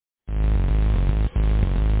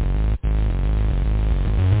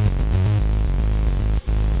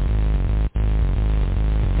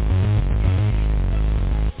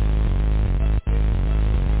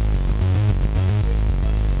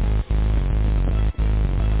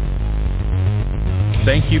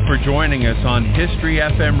Thank you for joining us on History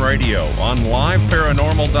FM Radio on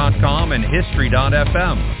liveparanormal.com and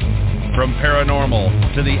history.fm. From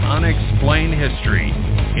paranormal to the unexplained history,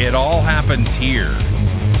 it all happens here.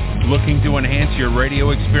 Looking to enhance your radio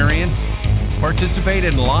experience? Participate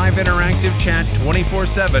in live interactive chat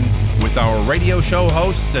 24/7 with our radio show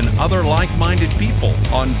hosts and other like-minded people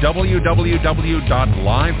on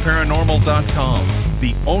www.liveparanormal.com,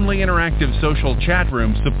 the only interactive social chat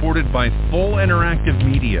room supported by full interactive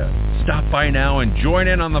media. Stop by now and join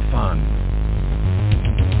in on the fun.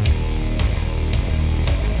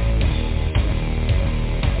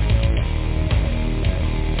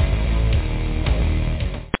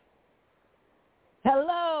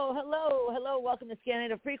 Hello. Welcome to Scanning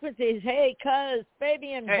the Frequencies. Hey, Cuz,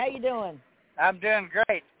 Fabian, hey. How you doing? I'm doing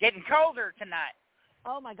great. Getting colder tonight.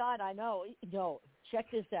 Oh, my God, I know. No, check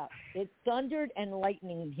this out. It thundered and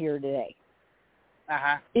lightning here today.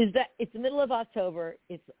 Uh-huh. It's the middle of October.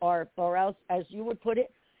 It's or else, as you would put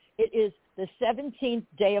it, it is the 17th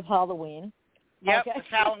day of Halloween. Yep, okay? It's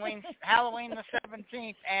Halloween the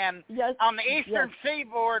 17th. And yes, on the Eastern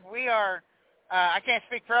Seaboard, we are, I can't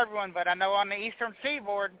speak for everyone, but I know on the Eastern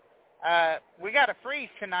Seaboard, we got a freeze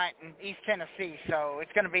tonight in East Tennessee, so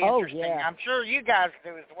it's going to be interesting. Yeah. I'm sure you guys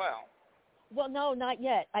do as well. Well, no, not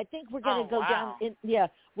yet. I think we're going to go wow. down.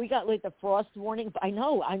 We got like the frost warning. But I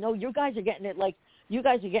know. You guys are getting it. Like you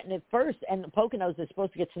guys are getting it first, and the Poconos is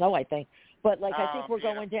supposed to get snow, I think. But like I think we're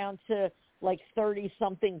going down to like 30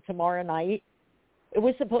 something tomorrow night. It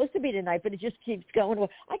was supposed to be tonight, but it just keeps going.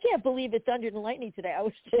 I can't believe it thundered and lightning today. I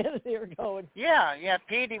was standing there going. Yeah.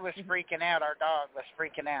 Petey was freaking out. Our dog was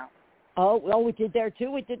freaking out. Oh, well, we did there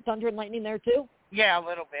too. We did thunder and lightning there too. Yeah, a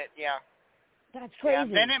little bit. Yeah. That's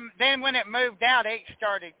crazy. Yeah, then when it moved out, it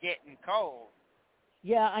started getting cold.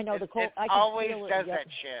 Yeah, I know the cold. It I can always feel does it.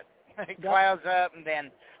 that shit. It clouds up and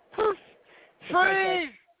then poof,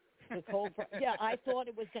 freeze. The cold. Yeah, I thought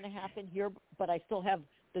it was going to happen here, but I still have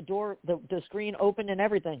the door, the screen open and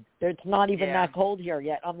everything. It's not even that cold here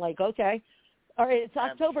yet. I'm like, okay, all right. It's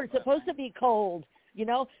October. It's supposed to be cold. And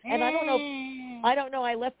I don't know.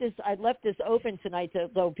 I left this open tonight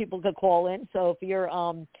so people could call in. So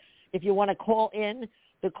if you want to call in,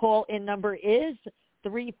 the call in number is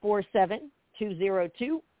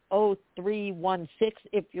 347-202-0316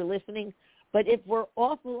 if you're listening. But if we're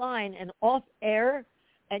offline and off air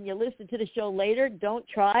and you listen to the show later, don't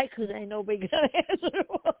try because ain't nobody gonna answer.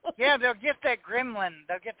 Yeah, they'll get that gremlin.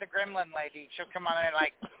 They'll get the gremlin lady. She'll come on and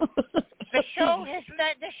like. The show is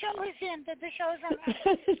ended. The show's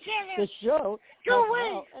ended. The show. Go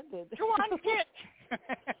away. Go on, get.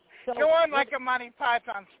 Go on like a Monty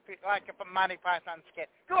Python skit.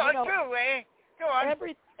 Go on, go away. Go on.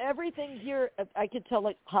 Everything here, I could tell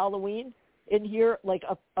like Halloween in here, like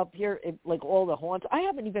up here, like all the haunts. I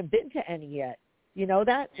haven't even been to any yet. You know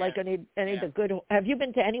that? Yeah. Like any of the good. Have you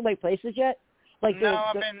been to any places yet? Like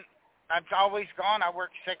no, I've always gone. I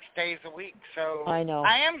work 6 days a week, so I know.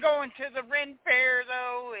 I am going to the Ren Fair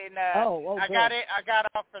though, and I got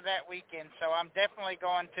off for that weekend, so I'm definitely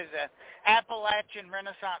going to the Appalachian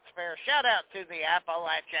Renaissance Fair. Shout out to the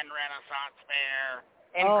Appalachian Renaissance Fair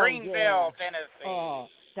in Greenville, Tennessee. Oh,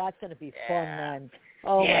 that's gonna be fun, man.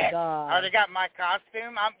 Oh my God! I already got my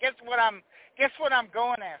costume. Guess what I'm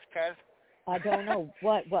going as, cuz. I don't know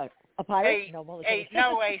what a pirate?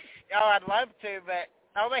 I'd love to, but.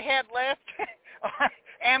 All they had left on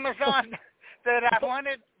Amazon that I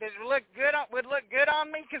wanted that would look good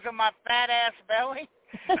on me because of my fat ass belly.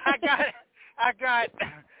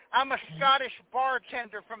 I'm a Scottish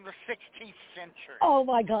bartender from the 16th century. Oh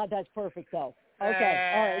my God, that's perfect though.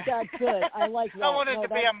 Okay, all right, that's good. I like that. I wanted to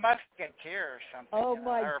be a musketeer or something. Oh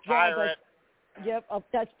my or a God. pirate.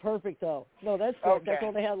 That's perfect though. No, that's good. Okay. That's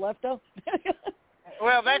all they had left though.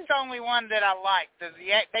 Well, that's the only one that I liked.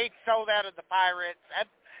 They sold out of the pirates.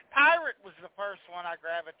 Pirate was the first one I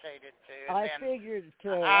gravitated to. I figured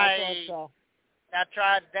too. I thought so. I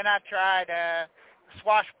tried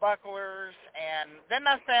swashbucklers, and then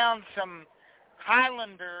I found some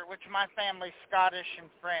Highlander, which my family's Scottish and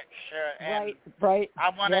French. Right. I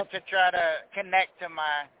wanted to try to connect to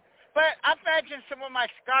my... But I imagine some of my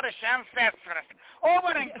Scottish ancestors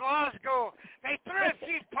over in Glasgow, they threw a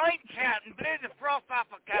few pints out and blew the froth off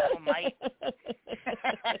a couple, mate.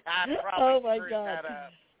 Oh, my God. That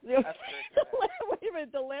up. Wait a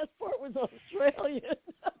minute, the last part was Australian.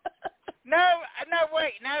 No,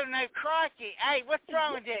 crikey. Hey, what's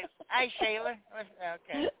wrong with you? Hey, Sheila.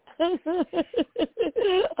 Okay.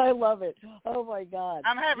 I love it. Oh, my God.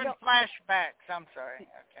 I'm having flashbacks. I'm sorry.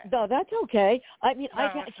 Okay. No, that's okay. I mean, no,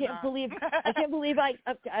 I can't believe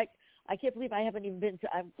I can't believe I haven't even been to.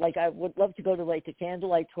 I would love to go to like the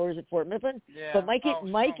candlelight tours at Fort Mifflin. Yeah. But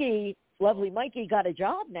lovely Mikey, got a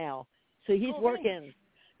job now, so he's working.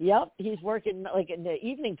 Yep, he's working like in the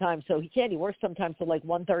evening time, so he can't. He works sometimes till like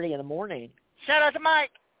 1:30 in the morning. Shout out to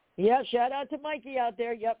Mike. Yeah, shout out to Mikey out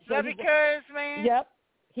there. Yep. So love you, cuz, man. Yep.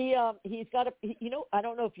 He's got I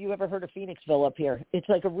don't know if you ever heard of Phoenixville up here. It's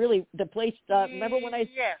like the place. Remember when I?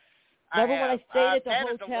 Yes. Remember when I stayed at the had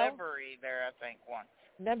hotel? a delivery there, I think, once.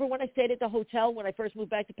 Remember when I stayed at the hotel when I first moved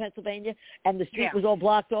back to Pennsylvania, and the street was all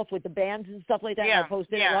blocked off with the bands and stuff like that, and I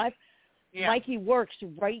posted it live? Yeah. Mikey works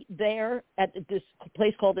right there at this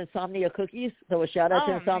place called Insomnia Cookies. So a shout out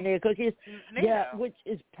to Insomnia Cookies. Yeah, which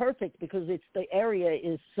is perfect because the area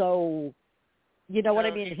is so, you know what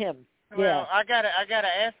I mean? Him. Well, I gotta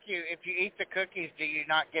ask you, if you eat the cookies, do you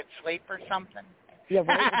not get sleep or something? Yeah,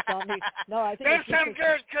 right. Insomnia. No, I think there's some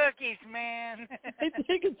good cookies, man. I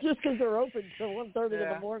think it's just because they're open till 1:30 in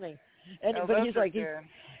the morning. And but he's like,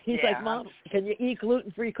 he's like, Mom, can you eat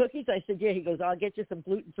gluten-free cookies? I said, yeah. He goes, I'll get you some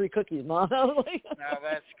gluten-free cookies, Mom. No,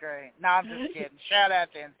 that's great. No, I'm just kidding. Shout out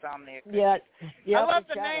to Insomnia Cookies. Yeah. I love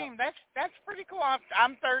the name. That's pretty cool.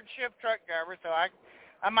 I'm third shift truck driver, so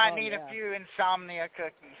I might need a few Insomnia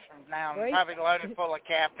Cookies from now. Right? Probably loaded full of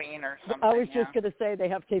caffeine or something. I was just going to say they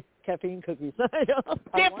have caffeine cookies.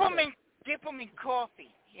 Dip them in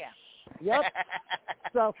coffee. Yeah. Yep.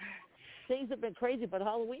 So things have been crazy, but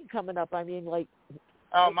Halloween coming up, I mean, like,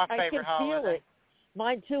 my favorite holiday. I could feel it.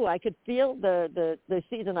 Mine too. I could feel the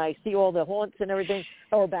season. I see all the haunts and everything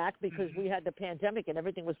are back because we had the pandemic and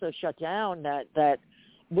everything was so shut down that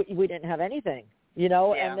we didn't have anything, you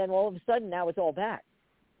know. Yeah. And then all of a sudden now it's all back.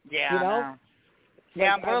 Yeah, you know? I know.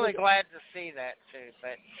 Yeah, I'm really glad to see that too.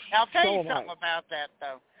 But I'll tell you something about that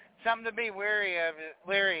though. Something to be wary of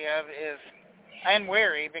is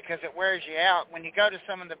because it wears you out. When you go to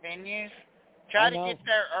some of the venues, try to get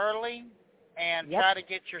there early and try to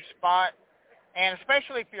get your spot. And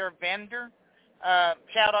especially if you're a vendor,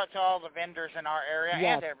 shout out to all the vendors in our area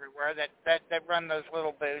and everywhere that run those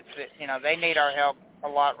little booths that, you know, they need our help a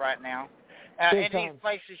lot right now. In these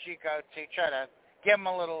places you go to, try to give them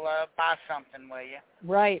a little love, buy something, will you?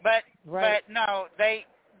 Right. But no, they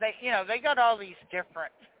got all these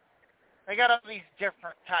different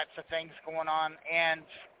types of things going on, and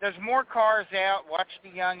there's more cars out. Watch the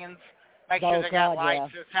youngins. Make sure they got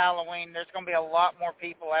lights. It's Halloween. There's going to be a lot more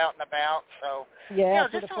people out and about. So,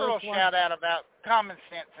 just a little shout out about common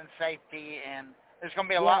sense and safety, and there's going to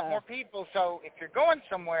be a lot more people. So if you're going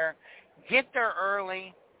somewhere, get there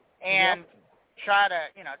early and try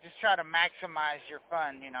to maximize your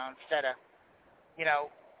fun, instead of,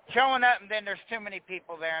 showing up and then there's too many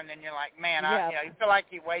people there and then you're like, man, you feel like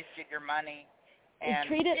you wasted your money. And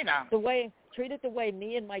treat it the way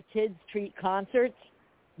me and my kids treat concerts.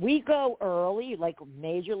 We go early, like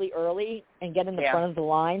majorly early, and get in the front of the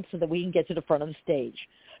line so that we can get to the front of the stage.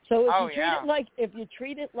 So if you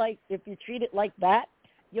treat it like that,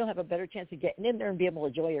 you'll have a better chance of getting in there and be able to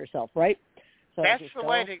enjoy yourself, right? So that's just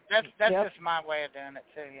my way of doing it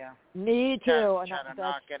too. Yeah. Me too. Try to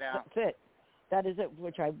knock it out. That's it. That is it.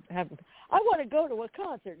 Which I haven't. I want to go to a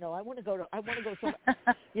concert. No, I want to go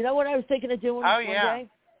somewhere. You know what I was thinking of doing one day?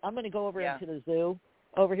 I'm going to go over into the zoo.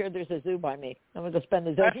 Over here, there's a zoo by me. I'm going to go spend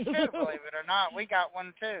the day. That's true, believe it or not. We got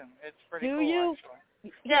one too. It's pretty cool. Do you?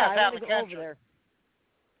 Actually. Yeah, I want to go over there.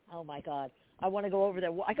 Oh my God. I want to go over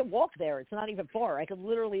there. I could walk there. It's not even far. I could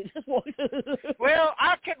literally just walk. Well,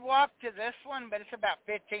 I could walk to this one, but it's about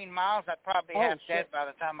 15 miles. I'd probably have dead by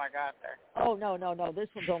the time I got there. Oh, no. This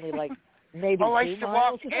one's only like maybe 2 miles. I used to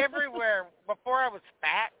walk everywhere before I was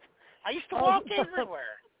fat. I used to walk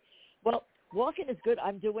everywhere. Well, walking is good.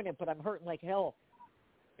 I'm doing it, but I'm hurting like hell.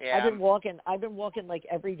 Yeah. I've been walking like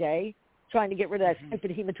every day, trying to get rid of that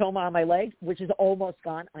stupid hematoma on my leg, which is almost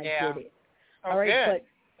gone. I did it. Oh, all right, good.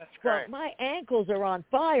 That's great. But my ankles are on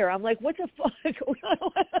fire. I'm like, what the fuck?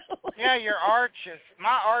 Yeah, your arches.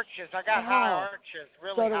 My arches. I got high arches,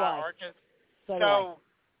 really high arches. So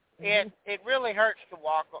it really hurts to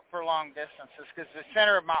walk for long distances because the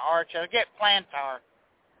center of my arch, I get plantar.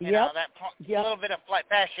 You know, that little bit of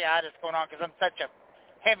fasciitis going on because I'm such a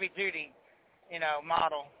heavy-duty,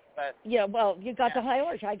 model. But well, you got the high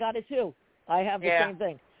arch. I got it too. I have the same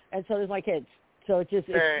thing, and so does my kids. So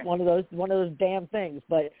it's one of those damn things.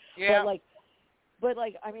 But I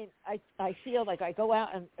mean, I feel like I go out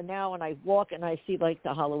and I walk and I see like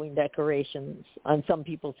the Halloween decorations on some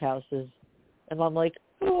people's houses, and I'm like,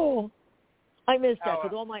 oh, I miss that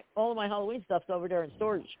because all of my Halloween stuff's over there in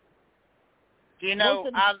storage. Do you know most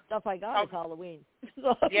of the stuff I got is Halloween?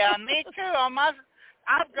 Yeah, me too.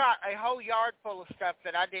 I've got a whole yard full of stuff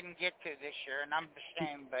that I didn't get to this year, and I'm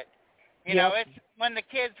ashamed. But You know, it's when the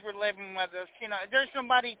kids were living with us, you know, there's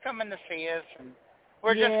nobody coming to see us, and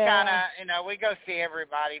we're just kind of, you know, we go see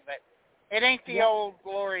everybody, but it ain't the old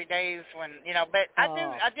glory days when, you know, but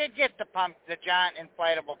I did get the giant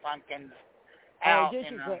inflatable pumpkins out,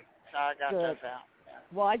 you know, so I got those out. Yeah.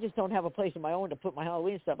 Well, I just don't have a place of my own to put my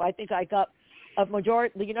Halloween stuff. I think I got a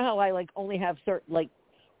majority, you know how I, like, only have certain, like,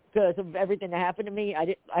 because of everything that happened to me,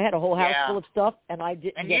 I had a whole house full of stuff, and I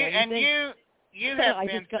didn't get anything. And you have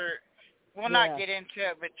been through, we'll not get into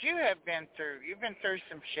it, but you've been through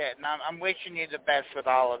some shit, and I'm wishing you the best with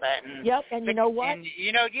all of that. And, and you know what? And,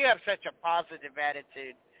 you know, you have such a positive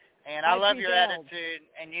attitude, and I love your attitude,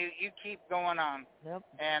 and you keep going on. Yep.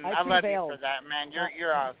 And I love you for that, man.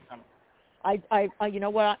 You're awesome. I you know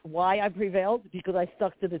what? Why I prevailed? Because I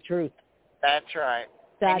stuck to the truth. That's right.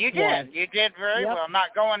 And you did. You did very well.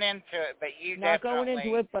 Not going into it, but you not definitely. Not going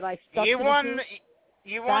into it, but I stuck to the truth.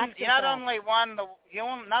 You won. You not only won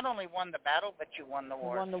the battle, but you won the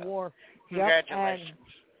war. You won the war. Congratulations.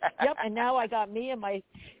 And now I got me and my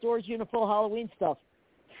storage unit full of Halloween stuff.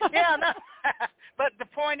 Yeah, no. But the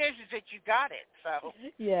point is that you got it. So.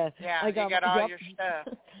 Yeah. You got all your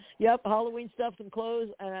stuff. Halloween stuff and clothes,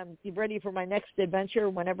 and I'm ready for my next adventure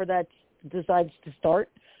whenever that decides to start.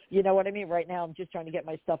 You know what I mean? Right now, I'm just trying to get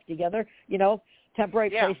my stuff together. You know, temporary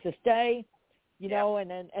place to stay. You know, and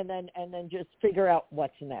then just figure out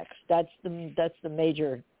what's next. That's the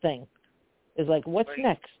major thing. Is like, what's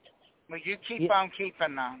next? Well, you keep on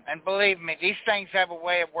keeping on, and believe me, these things have a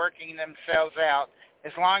way of working themselves out.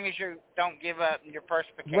 As long as you don't give up and you're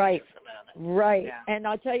perspicacious about it. Right. Yeah. And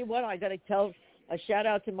I'll tell you what, I got to tell a shout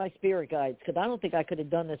out to my spirit guides because I don't think I could have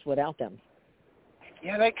done this without them.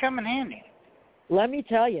 Yeah, they come in handy. Let me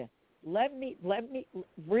tell you. Let me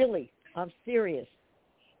really. I'm serious.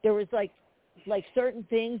 There was like certain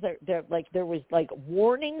things that there was like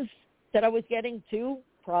warnings that I was getting too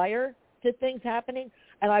prior to things happening,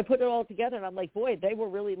 and I put it all together, and I'm like, boy, they were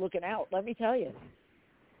really looking out. Let me tell you.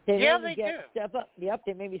 They do. Step up. Yep,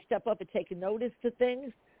 they made me step up and take notice to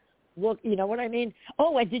things. Look, you know what I mean?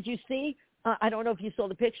 Oh, and did you see? I don't know if you saw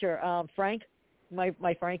the picture. Frank, my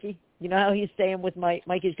Frankie. You know how he's staying with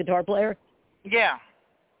Mikey's guitar player? Yeah.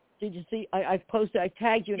 Did you see? I posted. I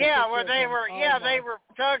tagged you. In where they were. They were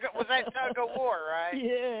was that tug of war, right?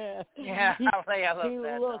 Yeah. Yeah, I love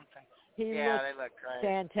that. They look great.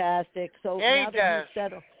 Fantastic. So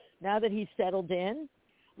now that he's settled in,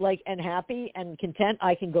 like, and happy and content,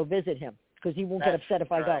 I can go visit him because he won't get upset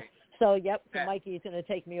if I go. So, so Mikey is going to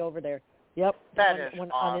take me over there. Yep. That is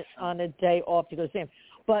awesome. On a day off to go see him.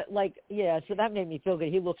 But, so that made me feel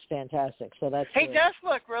good. He looks fantastic. So that's He does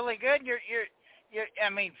look really good. I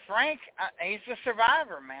mean, Frank, he's a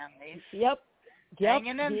survivor, man. He's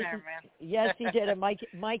hanging in there, man. Yes, he did. And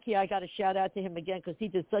Mikey, I got to shout out to him again because he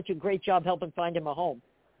did such a great job helping find him a home.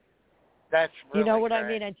 That's really you know what great. I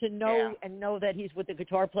mean, and to know that he's with the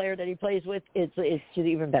guitar player that he plays with, it's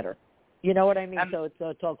even better. You know what I mean? So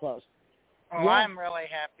it's all close. Well, I'm really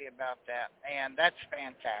happy about that, and that's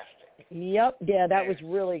fantastic. Yep, that was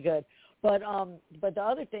really good. But the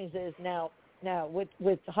other things is now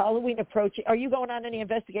with Halloween approaching, are you going on any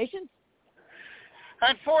investigations?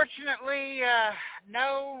 Unfortunately,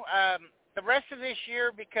 no. The rest of this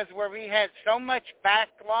year, because where we had so much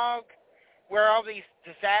backlog, where all these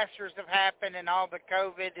disasters have happened and all the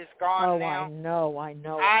COVID is gone now. I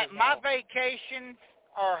know. My vacations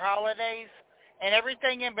are holidays, and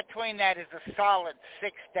everything in between that is a solid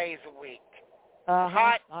 6 days a week.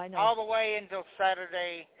 Hot I know. all the way until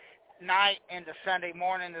Saturday night into Sunday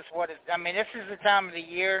morning is what I mean, this is the time of the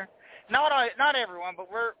year. Not everyone,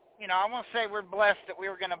 but we're, I want to say we're blessed that we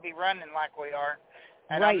were going to be running like we are.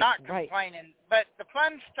 And I'm not complaining. But the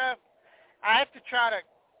fun stuff, I have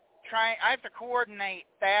to coordinate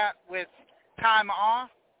that with time off.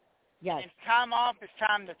 Yes. And time off is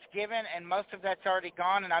time that's given, and most of that's already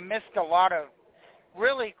gone, and I missed a lot of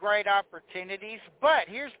really great opportunities. But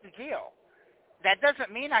here's the deal. That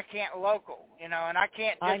doesn't mean I can't local, and I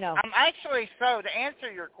can't just, I know. I'm actually, so to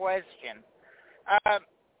answer your question,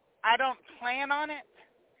 I don't plan on it,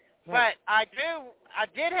 but I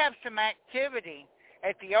did have some activity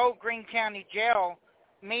at the old Greene County Jail,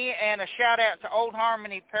 me and a shout-out to Old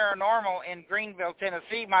Harmony Paranormal in Greenville,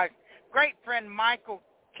 Tennessee. My great friend Michael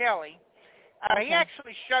Kelly, he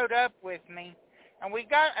actually showed up with me, and I've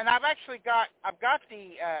got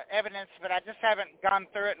the evidence, but I just haven't gone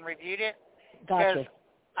through it and reviewed it. Gotcha. Because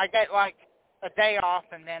I get like a day off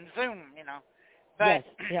and then Zoom, But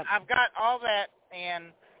I've got all that,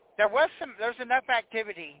 and there's enough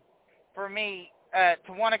activity for me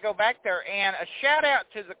to want to go back there. And a shout out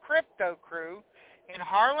to the crypto crew in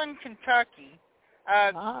Harlan, Kentucky.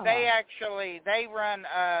 They run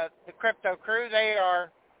the Crypto Crew. They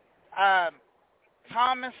are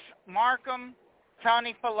Thomas Markham,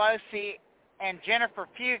 Tony Pelosi, and Jennifer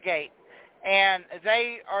Fugate, and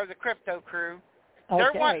they are the Crypto Crew. Okay,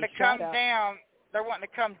 They're wanting to come down. They're wanting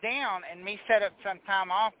to come down and me set up some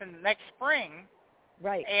time off in the next spring.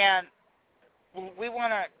 Right. And we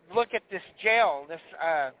want to look at this jail, this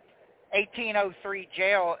 1803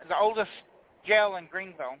 jail, the oldest jail in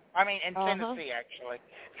Greenville. I mean, in Tennessee, actually.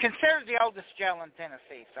 Considered the oldest jail in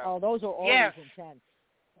Tennessee. So. Those are always intense.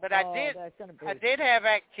 But I did have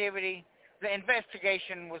activity. The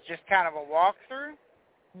investigation was just kind of a walkthrough,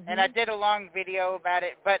 and I did a long video about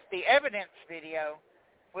it. But the evidence video,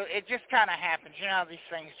 well, it just kind of happens. You know, these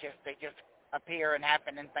things they just appear and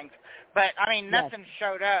happen and things. But I mean, nothing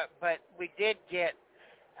showed up. But we did get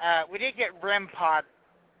REM pod,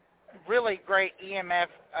 really great EMF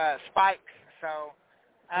spikes. So.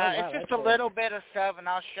 It's just a little bit of stuff, and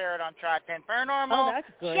I'll share it on Try-10 Paranormal. Oh, that's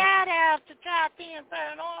great. Shout out to Try-10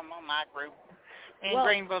 Paranormal, my group in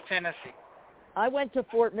Greenville, Tennessee. I went to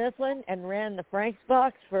Fort Mifflin and ran the Frank's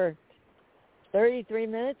box for 33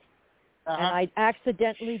 minutes, and I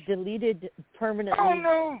accidentally deleted permanently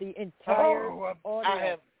the entire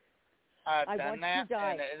audio. I've done that,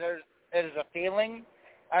 and it is a feeling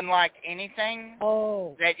unlike anything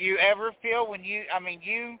that you ever feel when you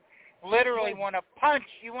literally want to punch.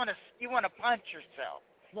 You want to punch yourself.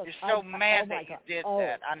 Look, you're so mad that you did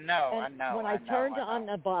that. I know. When I turned on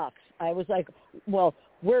the box, I was like, "Well,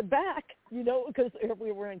 we're back," because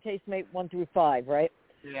we were in casemate 1 through 5, right?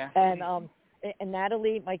 Yeah. And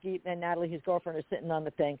Natalie, Mikey, and Natalie, his girlfriend, are sitting on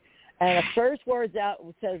the thing, and the first words out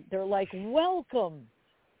says, "They're like, welcome."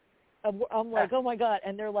 I'm like, oh my God,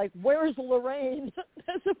 and they're like, "Where's Lorraine?"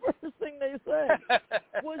 That's the first thing they said.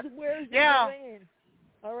 Where's Lorraine?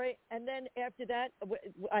 All right, and then after that,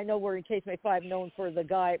 I know we're in casemate 5, known for the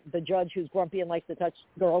judge who's grumpy and likes to touch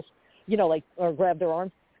girls, or grab their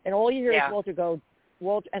arms. And all you hear is Walter go,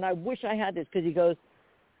 and I wish I had this because he goes,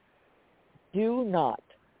 "Do not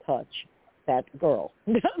touch that girl."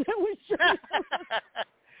 That was true.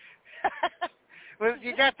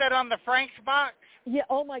 You got that on the Frank's box? Yeah,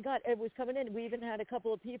 oh my God, it was coming in. We even had a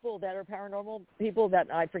couple of people that are paranormal people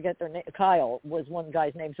that I forget their name. Kyle was one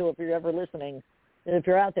guy's name, so if you're ever listening, if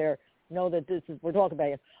you're out there, know that we're talking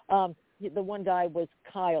about you. The one guy was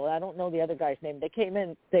Kyle. I don't know the other guy's name. They came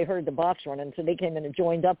in, they heard the box running, so they came in and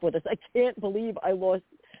joined up with us. I can't believe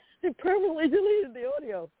they permanently deleted the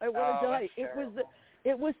audio. I want to die.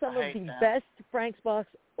 It was some of the best Frank's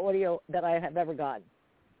box audio that I have ever gotten.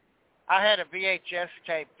 I had a VHS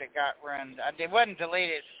tape that got ruined. It wasn't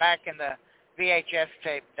deleted. It's back in the VHS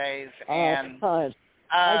tape days. And God.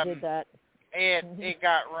 I did that. It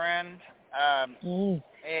got ruined.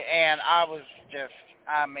 And I was just,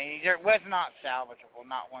 it was not salvageable,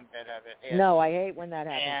 not one bit of it. No, I hate when that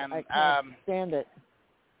happens. I can't stand it.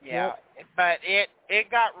 Yeah, but it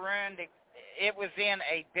got ruined. It was in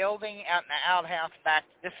a building out in the outhouse back.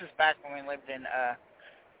 This is back when we lived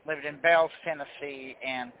in Bells, Tennessee,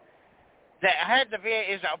 and I had it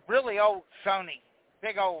was a really old Sony,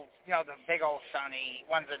 big old, the big old Sony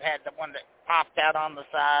ones that had the one that popped out on the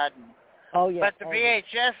side. And, but the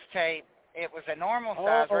VHS tape, it was a normal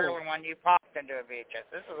size regular one you popped into a VHS.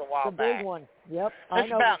 This was a while back. The big one. Yep. This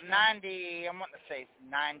is about 90, I'm wanting to say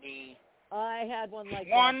 90. I had one like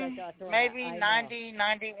that got thrown maybe out. 90,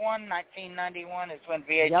 91, 1991 is when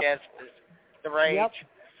VHS was the rage. Yep.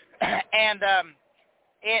 And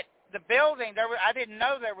the building, I didn't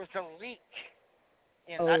know there was a leak.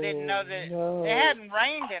 I didn't know that it hadn't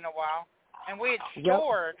rained in a while, and we had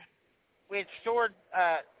stored the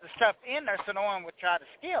stuff in there so no one would try to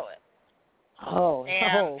steal it.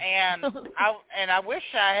 And I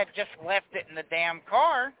wish I had just left it in the damn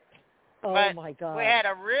car. But my God. We had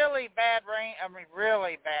a really bad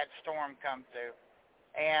really bad storm come through,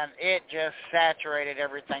 and it just saturated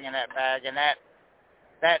everything in that bag. And that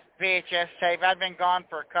VHS tape, I'd been gone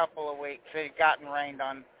for a couple of weeks. It had gotten rained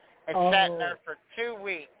on. It sat in there for 2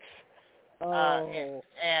 weeks,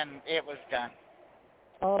 and it was done.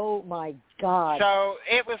 Oh, my God. So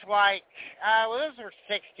it was like, those were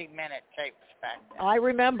 60-minute tapes back then. I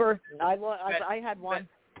remember. I had one.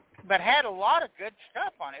 But had a lot of good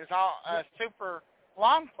stuff on it. It was all super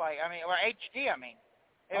long play. Or HD.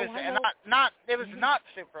 It was it was not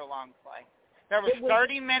super long play. There was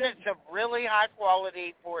 30 minutes of really high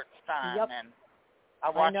quality for its time, and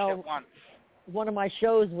I watched it once. One of my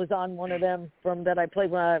shows was on one of them that I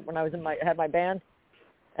played when I was had my band,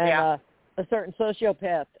 and a certain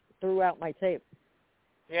sociopath threw out my tape.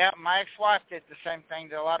 Yeah, my ex-wife did the same thing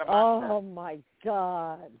to a lot of my stuff. Oh my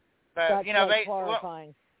God! But that's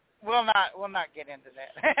horrifying. We'll not get into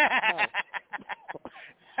that.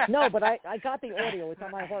 No, but I got the audio. It's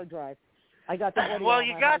on my hard drive. I got the audio. Well,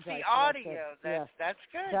 you got the audio. That's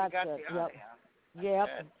good. That's you got it. the audio.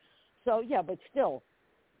 Yep. So but still,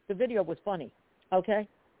 the video was funny. Okay.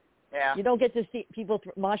 Yeah. You don't get to see people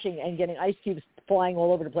moshing and getting ice cubes flying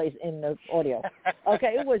all over the place in the audio.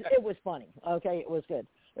 Okay, it was funny. Okay, it was good.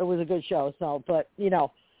 It was a good show. So, but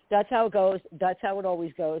that's how it goes. That's how it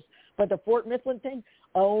always goes. But the Fort Mifflin thing,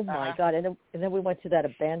 oh my God! And then we went to that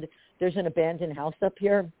There's an abandoned house up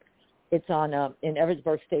here. It's on in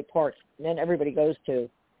Eversburg State Park, and then everybody goes to.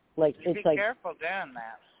 Like Just it's be like careful doing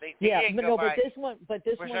that. But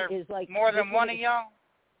this one is like more than one of y'all.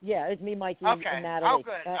 Yeah, it's me, Mikey, okay. and Natalie. Oh,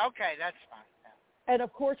 good. Okay, that's fine. Yeah. And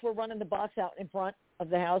of course, we're running the box out in front of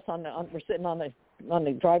the house. We're sitting on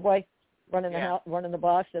the driveway, running the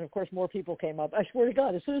box, and of course, more people came up. I swear to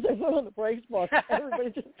God, as soon as I put on the brakes box, everybody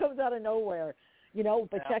just comes out of nowhere,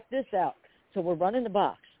 But check this out. So we're running the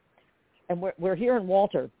box, and we're hearing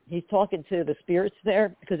Walter. He's talking to the spirits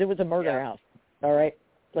there because it was a murder house. All right,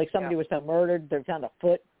 like somebody was found murdered. They found a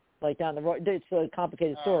foot like down the road. It's a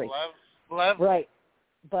complicated story. Love. Right.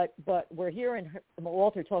 But we're hearing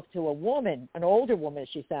Walter talk to a woman, an older woman,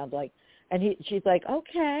 she sounds like, and she's like,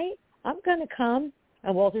 okay, I'm going to come.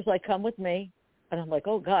 And Walter's like, come with me. And I'm like,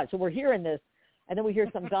 oh, God. So we're hearing this, and then we hear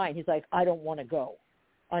some guy, and he's like, I don't want to go.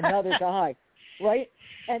 Another guy, right?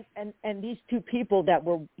 And these two people that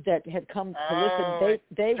had come to listen,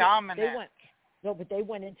 they went. No, but they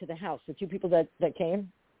went into the house. The two people that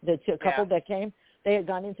came, the couple that came. They had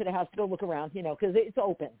gone into the house to go look around, because it's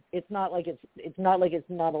open. It's not like it's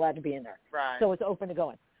not allowed to be in there. Right. So it's open to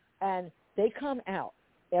go in. And they come out.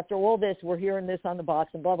 After all this, we're hearing this on the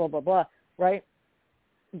box and blah, blah, blah, blah, right?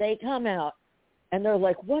 They come out, and they're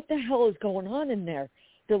like, what the hell is going on in there?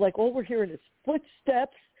 They're like, all we're hearing is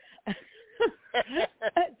footsteps,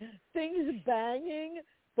 things banging.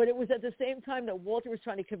 But it was at the same time that Walter was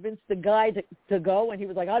trying to convince the guy to go, and he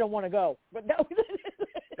was like, I don't want to go. But no,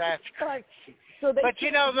 that's crazy. So but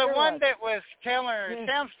the one that was telling her, it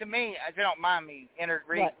sounds to me, if you don't mind me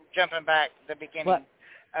jumping back to the beginning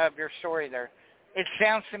of your story there, it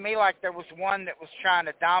sounds to me like there was one that was trying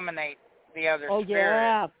to dominate the other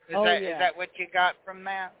spirit. Is that what you got from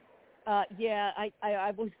that? I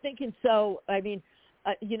was thinking so. I mean,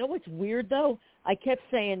 what's weird though? I kept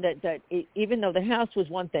saying that even though the house was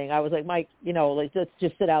one thing, I was like, Mike, let's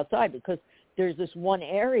just sit outside because there's this one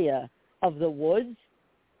area of the woods.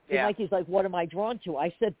 And Mikey's like, what am I drawn to?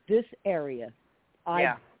 I said, this area.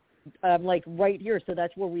 I'm like right here. So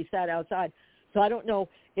that's where we sat outside. So I don't know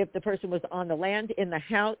if the person was on the land, in the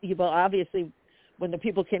house. Well, obviously, when the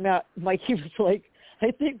people came out, Mikey was like,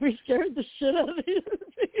 I think we scared the shit out of these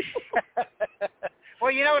people.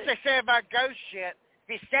 Well, you know what they say about ghost shit?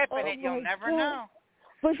 If you step in it, you'll never know.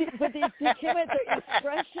 But they came at their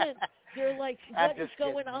expression. They're like, what is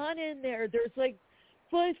going on in there? There's like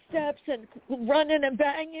footsteps and running and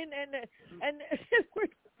banging, and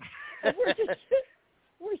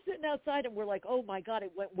we're sitting outside, and we're like, oh my God,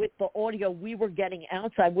 it went with the audio we were getting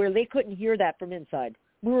outside where they couldn't hear that from inside.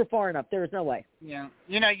 We were far enough. There was no way. Yeah.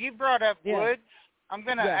 You brought up woods. I'm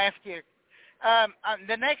going to ask you,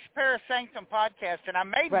 the next Parasanctum podcast, and I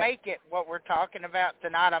may make it what we're talking about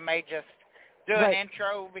tonight. I may just do an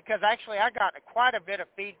intro because actually I got quite a bit of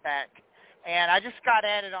feedback, and I just got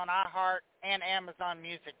added on iHeart and Amazon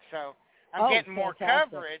Music, so I'm getting more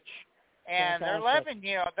coverage. And they're loving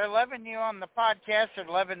you. They're loving you on the podcast. They're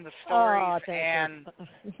loving the stories, and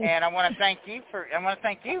I want to thank you for. I want to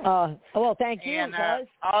thank you. Well, thank you. And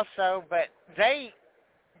also, but they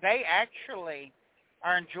actually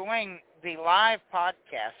are enjoying the live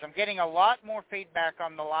podcast. I'm getting a lot more feedback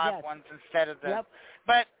on the live ones instead of the. Yep.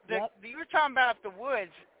 But you were talking about the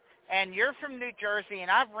woods. And you're from New Jersey, and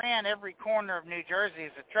I've ran every corner of New Jersey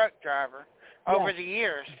as a truck driver over the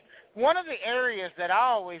years. One of the areas that I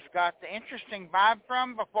always got the interesting vibe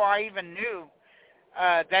from before I even knew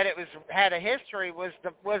that it had a history was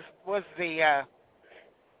the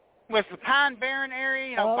Pine Barren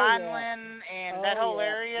area, Vineland and that whole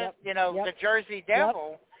area, the Jersey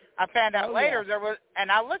Devil. I found out later there was, and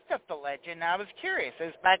I looked up the legend, and I was curious. It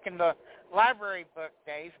was back in the library book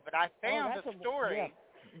days, but I found a story.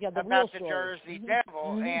 About the Jersey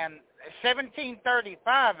Devil, and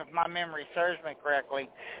 1735, if my memory serves me correctly,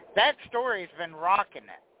 that story's been rocking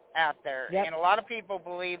it out there. And a lot of people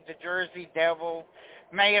believe the Jersey Devil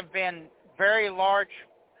may have been very large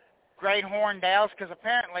great horned owls, because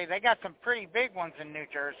apparently they got some pretty big ones in New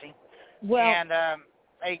Jersey. Well, and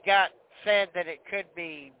they said that it could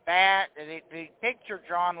be bat. The picture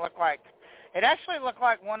drawn looked like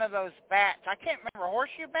one of those bats. I can't remember, a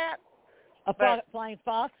horseshoe bat? A flying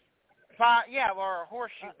fox? or a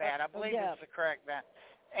horseshoe bat. I believe it's the correct bat.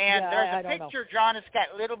 And there's a picture drawn. It's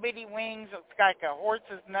got little bitty wings. It's like a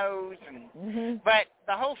horse's nose, and but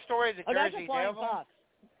the whole story of the Jersey Devil. Fox.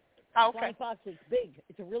 Oh, okay. Flying fox is big.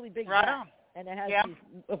 It's a really big right bat. On. And it has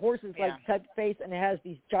these horses like type face, and it has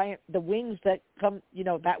these the wings that come,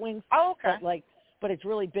 bat wings. Oh, okay. But it's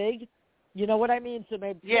really big. You know what I mean? So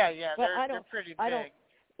maybe. Yeah, but they're pretty big.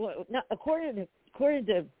 Well, now, according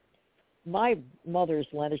to my mother's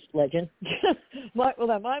legend, my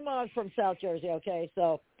mom's from South Jersey. Okay,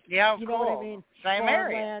 so yeah, you know what I mean. Same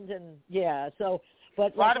area. And so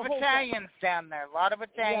but a lot of Italians down there. A lot of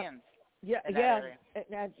Italians. Yeah.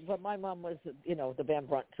 But my mom was, the Van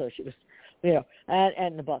Brunt, so she was,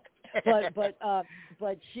 and the Buck.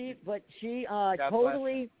 But she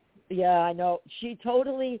totally, I know. She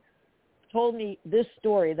totally told me this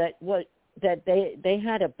story that they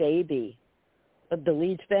had a baby, the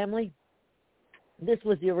Leeds family. This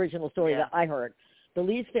was the original story that I heard. The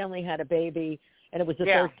Leeds family had a baby, and it was the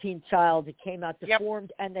 13th child. It came out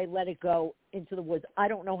deformed, and they let it go into the woods. I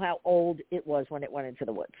don't know how old it was when it went into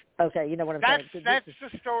the woods. Okay, you know what I'm saying? That's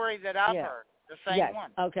the story that I've heard, the same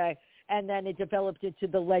one. Okay, and then it developed into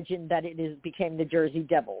the legend that became the Jersey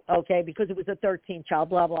Devil, okay, because it was a 13th child,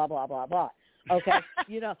 blah, blah, blah, blah, blah. Okay,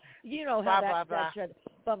 you know how that should.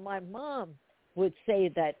 But my mom would say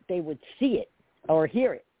that they would see it or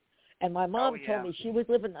hear it. And my mom told me she was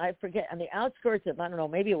living, I forget, on the outskirts of, I don't know,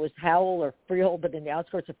 maybe it was Howell or Freehold, but in the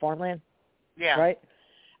outskirts of farmland. Yeah. Right?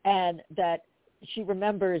 And that she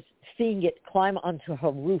remembers seeing it climb onto her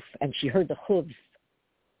roof, and she heard the hooves.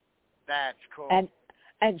 That's cool.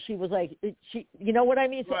 And she was like, you know what I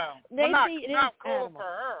mean? So maybe not cool animal. for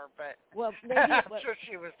her, but maybe, I'm sure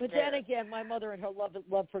she was But scared. then again, my mother and her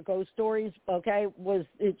love for ghost stories,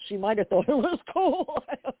 she might have thought it was cool.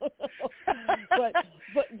 I don't know. But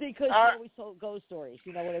because she always told ghost stories,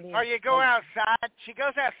 you know what I mean? Or you go outside. She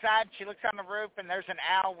goes outside, she looks on the roof, and there's an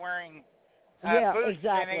owl wearing boots.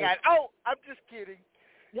 Exactly. And I'm just kidding.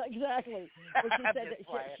 Yeah, exactly. But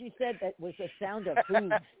she said that was the sound of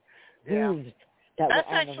hooves. Hooves.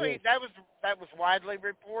 That was widely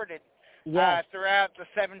reported throughout the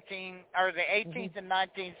 18th and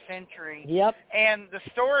 19th century. Yep. And the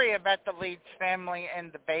story about the Leeds family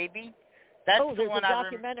and the baby, that's the one there's a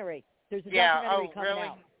documentary. There's a documentary coming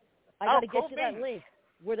out. I got to get you that link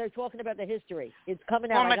where they're talking about the history. It's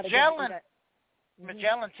coming out. Well,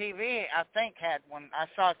 Magellan TV, I think, had one. I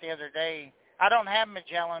saw it the other day. I don't have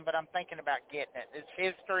Magellan, but I'm thinking about getting it. It's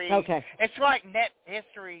history. Okay. It's like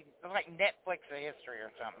history, like Netflix of history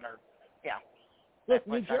or something. Look,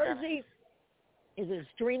 New Jersey is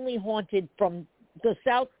extremely haunted from the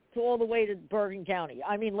south to all the way to Bergen County.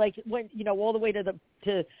 I mean, like all the way to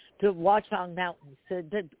Watchung Mountains.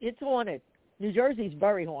 It's haunted. New Jersey's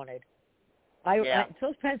very haunted.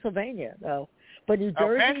 So's Pennsylvania, though. But New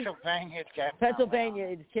Jersey, Pennsylvania,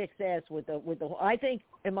 it kicks ass with the. I think,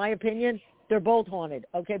 in my opinion, they're both haunted.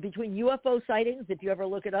 Okay, between UFO sightings, if you ever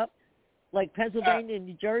look it up, like Pennsylvania and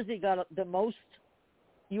New Jersey got the most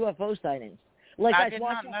UFO sightings. Like I did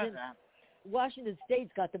not know that. Washington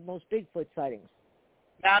State's got the most Bigfoot sightings.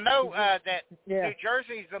 Now I know that New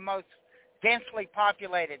Jersey's the most densely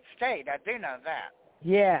populated state. I do know that.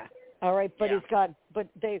 Yeah. All right, but it's got. But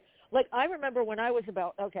they. Like, I remember when I was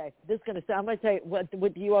about, I'm going to tell you,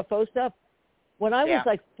 with the UFO stuff, when I was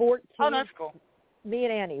like 14, that's cool. Me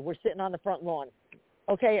and Annie were sitting on the front lawn,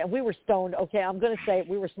 okay, and we were stoned, okay, I'm going to say it,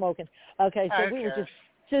 we were smoking, okay, so we were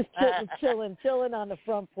just chilling on the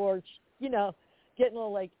front porch, getting a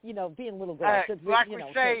little, like, being little girls. Like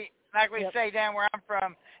we say down where I'm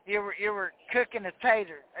from, you were cooking a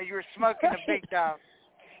tater, or you were smoking a big dog.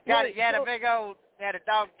 You had a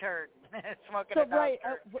dog turd. Smoking a dog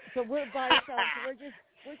turd. So we're by ourselves.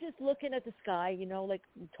 We're just looking at the sky, like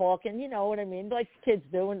talking, you know what I mean, like kids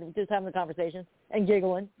do, and just having a conversation and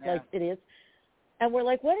giggling like idiots. And we're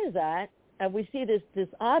like, what is that? And we see this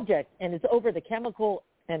object, and it's over the chemical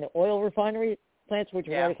and the oil refinery plants, which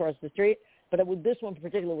are right across the street. But this one in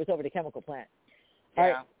particular was over the chemical plant. Yeah.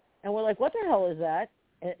 Right? And we're like, what the hell is that?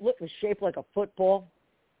 And it was shaped like a football,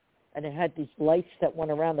 and it had these lights that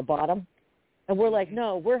went around the bottom. And we're like,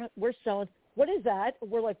 no, we're selling. What is that?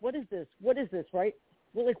 And we're like, what is this? What is this, right?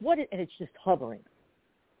 We're like, what? And it's just hovering,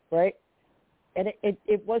 right? And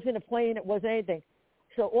it wasn't a plane. It wasn't anything.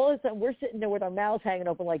 So all of a sudden, we're sitting there with our mouths hanging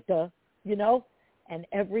open like, duh, and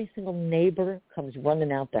every single neighbor comes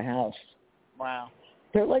running out the house. Wow.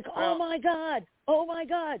 They're like, oh, my God,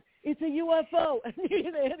 it's a UFO. And me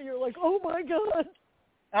and Annie are like, oh, my God.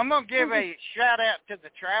 I'm going to give a shout-out to the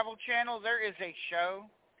Travel Channel. There is a show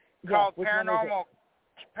called Paranormal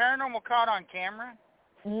Caught on Camera.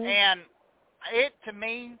 Mm-hmm. And it, to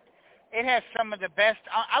me, it has some of the best.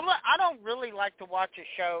 I don't really like to watch a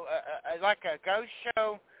show, like a ghost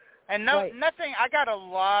show, and nothing. I got a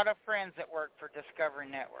lot of friends that work for Discovery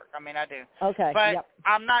Network. I mean, I do. Okay. But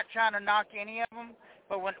I'm not trying to knock any of them.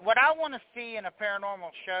 But what I want to see in a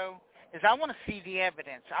paranormal show is I want to see the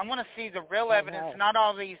evidence. I want to see the real evidence, not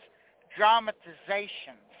all these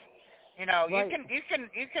dramatizations. You know, you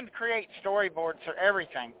can create storyboards for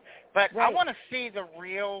everything, but I want to see the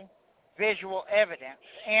real visual evidence.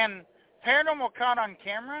 And Paranormal Caught on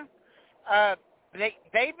Camera,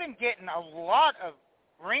 they've been getting a lot of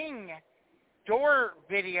Ring door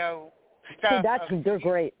video stuff. They're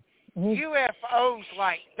great. UFOs,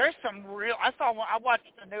 like there's some real. I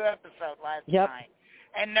watched the new episode last night,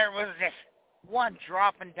 and there was this one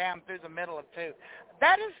dropping down through the middle of two.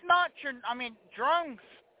 That is not your. I mean, drones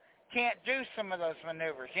can't do some of those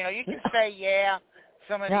maneuvers. You know, you can say,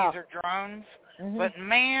 some of these are drones, but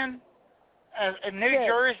man, in New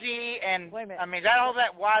Jersey and I mean all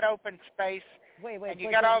that wide open space, and you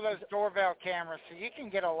got all those doorbell cameras, so you can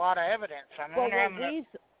get a lot of evidence.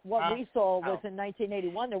 What we saw was in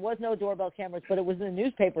 1981. There was no doorbell cameras, but it was in the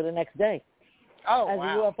newspaper the next day. Oh, as a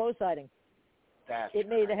UFO sighting. It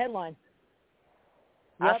made the headline.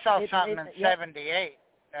 I saw something in 78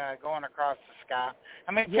 going across the sky.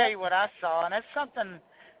 I'm going to tell you what I saw, and it's something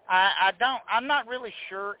I'm not really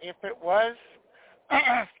sure if it was,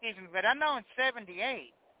 excuse me, but I know in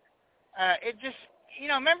 78, it just,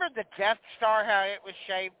 remember the Death Star, how it was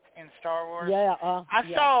shaped in Star Wars? I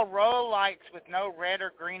saw a row of lights with no red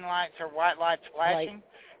or green lights or white lights flashing,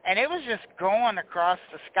 and it was just going across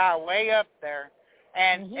the sky way up there,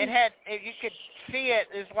 and you could see it.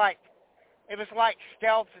 It was like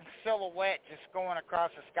stealth and silhouette just going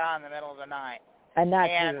across the sky in the middle of the night. And that's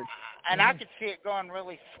weird. And I could see it going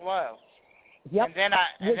really slow. And then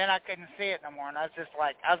I couldn't see it no more. And I was just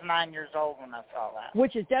like, I was 9 years old when I saw that.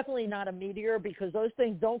 Which is definitely not a meteor, because those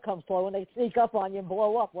things don't come slow and they sneak up on you and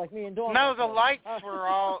blow up like me and Dawn. No, the lights were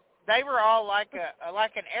all like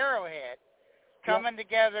an arrowhead coming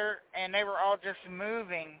together, and they were all just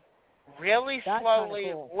moving really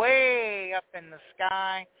slowly way up in the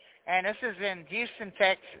sky. And this is in Houston,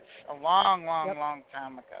 Texas, a long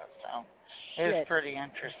time ago. So it was pretty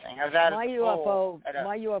interesting. I was at my UFO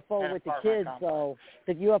with the kids, though.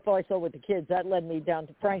 The UFO I saw with the kids, that led me down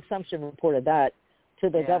to Frank Sumption reported that to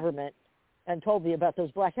the government and told me about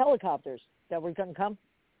those black helicopters that were going to come.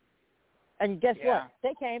 And guess what?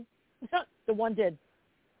 They came. The one did.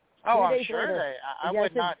 Oh, I'm sure I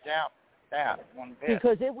would not doubt that one bit.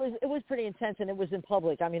 Because it was pretty intense, and it was in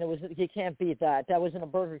public. I mean, you can't beat that. That was in a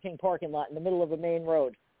Burger King parking lot in the middle of a main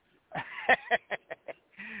road.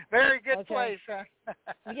 Very good place, huh?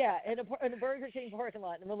 in a Burger King parking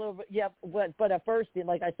lot in the middle of but at first,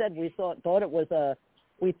 like I said, we thought it was a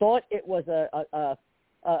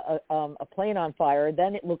plane on fire.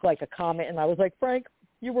 Then it looked like a comet, and I was like, Frank,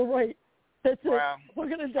 you were right. That's it. We're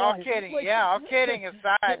gonna die. All kidding. All kidding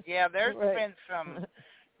aside, there's been some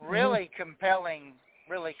really compelling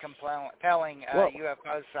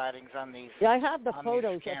UFO sightings on these. Yeah, I have the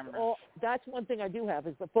photos. That's one thing I do have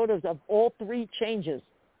is the photos of all three changes.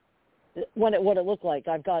 What it looked like,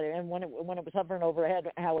 I've got it, and when it was hovering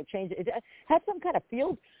overhead, how it changed. It had some kind of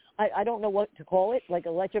field. I don't know what to call it, like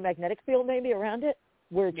electromagnetic field maybe around it,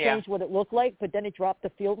 where it changed what it looked like, but then it dropped the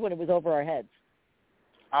field when it was over our heads.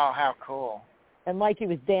 Oh, how cool! And Mikey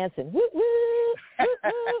was dancing. Woo, woo, woo,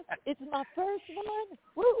 woo. It's my first one.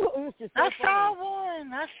 Woo, woo. It was just so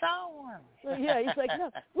funny. I saw one. So, he's like, no,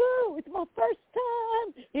 woo, it's my first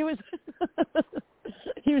time. He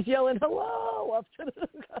was yelling hello up to the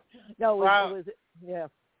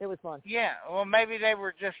it was fun. Yeah, well, maybe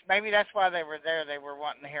that's why they were there. They were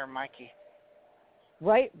wanting to hear Mikey.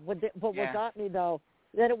 Right, but what got me though,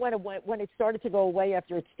 then it went away when it started to go away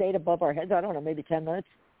after it stayed above our heads. I don't know, maybe 10 minutes.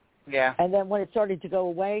 Yeah. And then when it started to go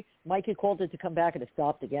away, Mikey called it to come back, and it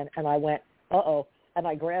stopped again. And I went, uh-oh. And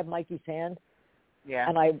I grabbed Mikey's hand. Yeah.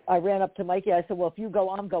 And I ran up to Mikey. I said, well, if you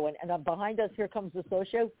go, I'm going. And behind us, here comes the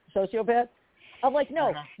sociopath. I'm like,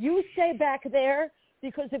 no, you stay back there,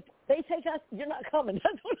 because if they take us, you're not coming.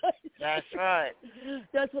 That's what I said. That's right.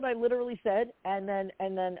 That's what I literally said.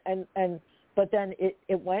 But then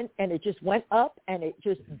it went, and it just went up, and it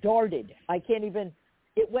just darted.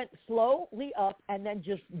 It went slowly up and then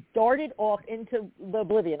just darted off into the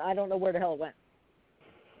oblivion. I don't know where the hell it went.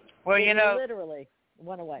 Well, it literally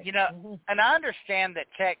went away. And I understand that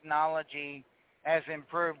technology has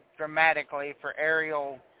improved dramatically for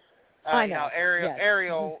aerial.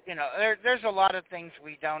 Aerial. There's a lot of things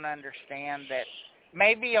we don't understand that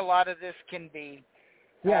maybe a lot of this can be.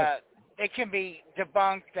 It can be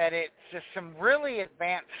debunked that it's just some really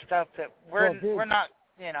advanced stuff that we're not.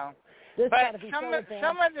 But some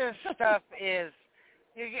of this stuff is,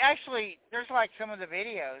 there's like some of the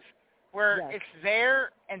videos where it's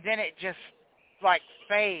there and then it just like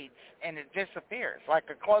fades and it disappears like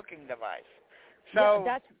a cloaking device. So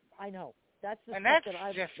I know. That's the and that's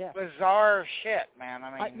just bizarre shit, man.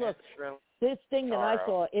 I mean, look, it's really this thing that I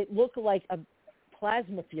saw, it looked like a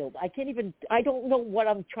plasma field. I don't know what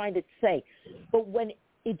I'm trying to say, but when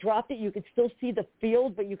it dropped it, you could still see the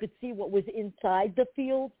field, but you could see what was inside the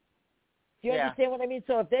field. Do you understand what I mean?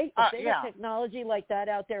 So if they have technology like that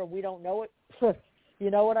out there, we don't know it. You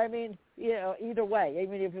know what I mean? Either way. I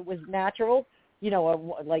mean, if it was natural,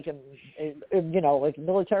 like a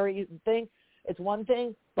military thing, it's one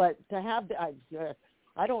thing. But to have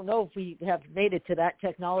I don't know if we have made it to that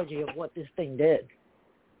technology of what this thing did.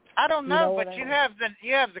 I don't know, but you have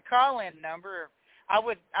the call-in number. I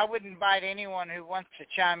would invite anyone who wants to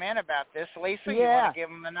chime in about this. Lisa, you want to give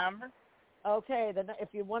them the number? Okay, then if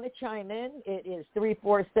you want to chime in, it is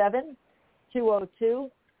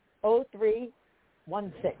 347-202-0316.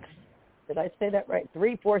 Did I say that right?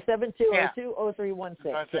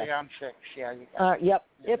 347-202-0316. Yeah. I'm 6. Yeah, you got it. Yep.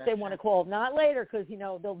 If they want to call, not later, because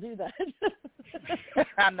they'll do that.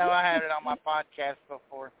 I know. I had it on my podcast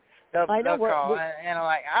before. They'll call and I'm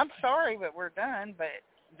like, I'm sorry, but we're done. But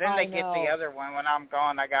then they get the other one. When I'm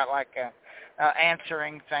gone, I got like a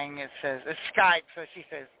answering thing. It says it's Skype, so she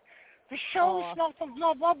says, "The show is not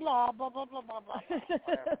blah blah blah blah blah blah blah."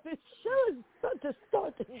 The show is about to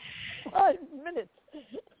start in 5 minutes.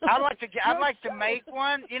 I'd like to make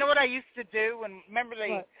one. You know what I used to do? Remember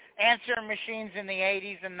the answering machines in the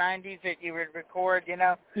 80s and 90s that you would record?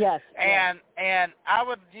 Yes. And I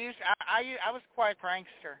would use. I was quite a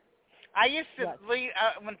prankster. I used to leave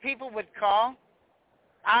when people would call.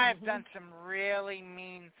 I have done some really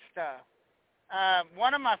mean stuff.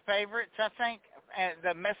 One of my favorites, I think,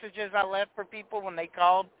 the messages I left for people when they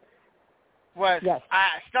called was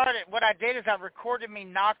what I did is I recorded me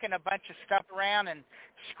knocking a bunch of stuff around and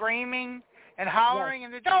screaming and hollering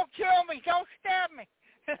and don't kill me, don't stab me.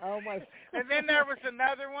 Oh my! And then there was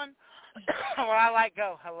another one where I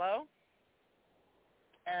go hello,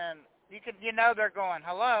 and they're going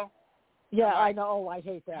hello. Yeah, I know. Oh, I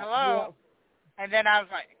hate that. Hello. Yeah. And then I was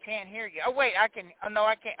like, I can't hear you. Oh wait, I can. Oh no,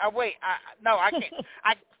 I can't. Oh wait, no, I can't.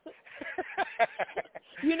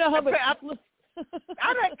 How much?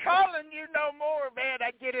 I'm not calling you no more, man.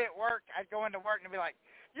 I get it at work. I go into work and be like,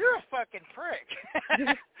 "You're a fucking prick."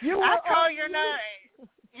 I call your name.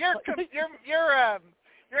 Your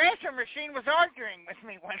answering machine was arguing with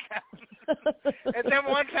me one time. And then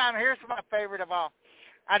one time, here's my favorite of all.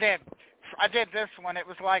 I did this one. It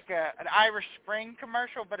was like an Irish Spring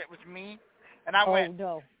commercial, but it was me, and I went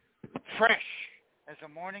fresh as a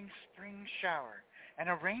morning spring shower and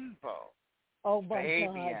a rainbow. Oh my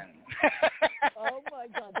God! Oh my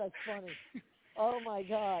God, that's funny. Oh my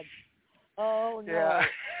God. Oh no. Yeah.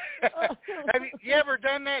 Have you ever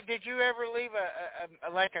done that? Did you ever leave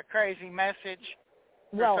a crazy message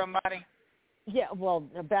for somebody? Yeah. Well,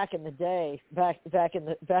 back in the day, back in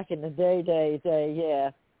the day,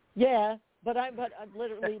 yeah. But I'm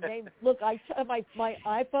literally named. Look, I my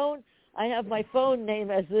iPhone. I have my phone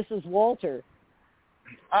name as "This is Walter."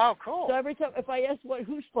 Oh, cool. So every time, if I ask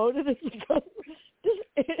whose phone it is, it goes,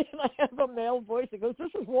 and I have a male voice, it goes,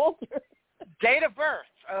 "This is Walter." Date of birth,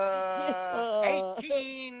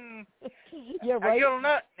 18. Yeah, right. You'll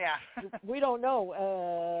know. Yeah. We don't know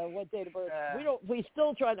what date of birth. I'm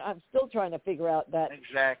still trying to figure out that.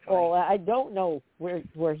 Exactly. Oh, I don't know where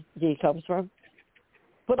he comes from.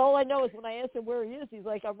 But all I know is when I ask him where he is, he's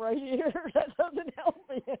like, "I'm right here." That doesn't help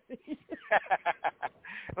me.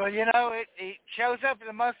 Well, it shows up at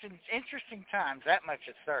the most interesting times. That much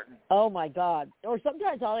is certain. Oh, my God. Or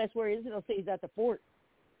sometimes I'll ask where he is, and he'll say he's at the fort.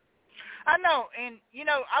 I know, and,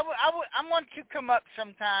 I want to come up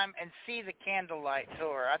sometime and see the candlelight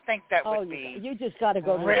tour. I think that would be you just got to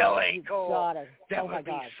go to really cool. That would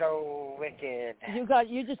be so wicked.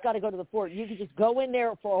 You just got to go to the fort. You can just go in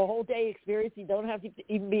there for a whole day experience. You don't have to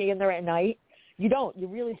even be in there at night. You don't. You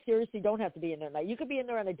really seriously don't have to be in there at night. You could be in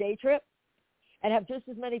there on a day trip and have just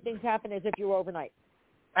as many things happen as if you were overnight.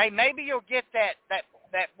 Hey, maybe you'll get that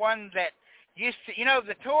one that used to,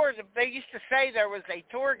 the tours, they used to say there was a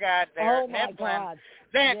tour guide there at Mifflin.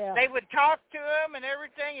 Then they would talk to him and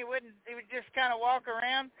everything. He would just kind of walk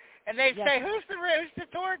around, and they'd say, who's the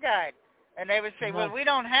tour guide? And they would say, well, we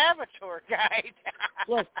don't have a tour guide.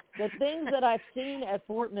 Look, the things that I've seen at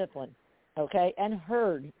Fort Mifflin, okay, and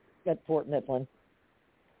heard at Fort Mifflin,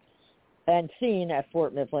 and seen at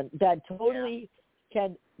Fort Mifflin, that totally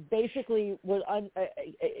can basically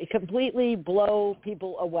completely blow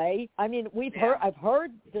people away. I mean, I've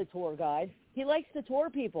heard the tour guide, He likes to tour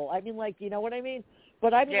people. I mean, like, you know what I mean?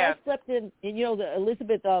 But I mean, I slept in you know, the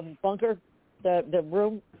Elizabeth bunker, the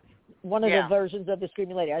room, one of the versions of the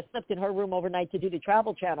Screaming Lady. I slept in her room overnight to do the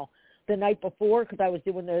Travel Channel the night before because I was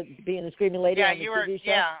doing being the Screaming Lady on the TV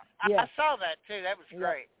show. I saw that too. That was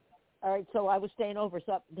great. All right, so I was staying over.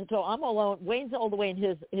 So I'm alone. Wayne's all the way in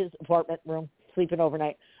his apartment room, sleeping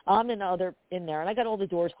overnight. I'm in there, and I got all the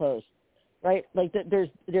doors closed, right? Like there's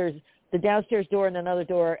the downstairs door and another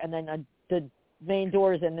door, and then the main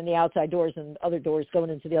doors, and then the outside doors and other doors going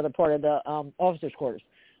into the other part of the officers' quarters.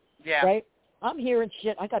 Yeah. Right? I'm hearing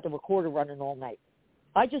shit. I got the recorder running all night.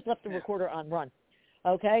 I just left the recorder on run,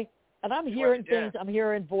 okay? And I'm hearing things. I'm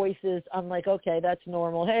hearing voices. I'm like, okay, that's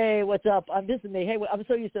normal. Hey, what's up? This is me. Hey, I'm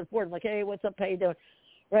so used to the fort. I'm like, hey, what's up? How you doing?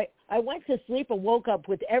 Right? I went to sleep and woke up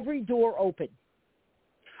with every door open.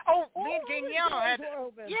 Oh, me and Danielle had.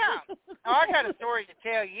 Yeah. Oh, I got a story to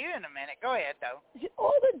tell you in a minute. Go ahead, though.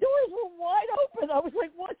 All the doors were wide open. I was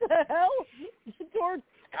like, what the hell? The doors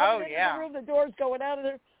coming into the room, the doors going out of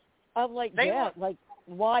there. I'm like, like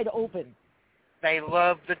wide open. They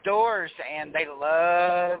love the doors, and they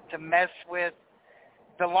love to mess with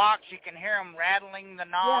the locks. You can hear them rattling the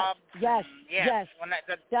knobs. Yes. When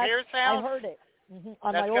the deer sound, I heard it.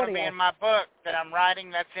 On that's my going audio. to be in my book that I'm writing.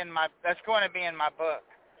 That's going to be in my book.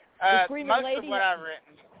 Most lady, of what I've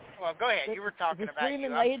written. Well, go ahead. You were talking about the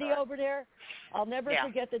Screaming Lady over there. I'll never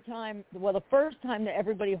forget the time. Well, the first time that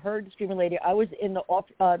everybody heard the Screaming Lady, I was in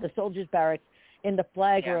the soldiers' barracks in the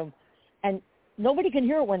flag room, and nobody can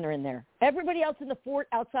hear it when they're in there. Everybody else in the fort,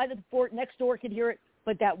 outside of the fort, next door can hear it,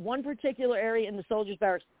 but that one particular area in the soldiers'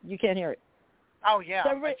 barracks, you can't hear it. Oh, yeah. So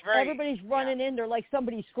everybody's running in. They're like,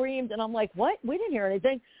 somebody screamed, and I'm like, what? We didn't hear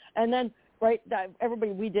anything. And then,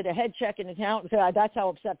 we did a head check in the town. So that's how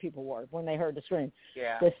upset people were when they heard the scream.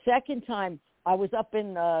 Yeah. The second time, I was up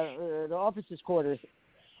in the officers' quarters,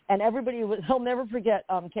 and I'll never forget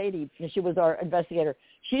Katie, she was our investigator.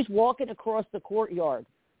 She's walking across the courtyard,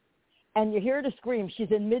 and you hear the scream. She's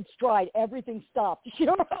in mid-stride. Everything stopped. She's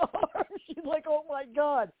like, oh, my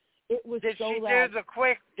God. It was so loud.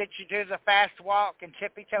 Did she do the fast walk and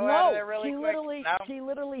tippy-toe out of there really quick? She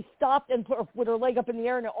literally stopped and put with her leg up in the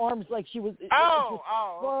air and her arms like she was froze.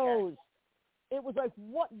 Okay. It was like,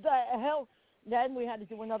 what the hell? Then we had to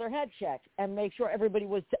do another head check and make sure everybody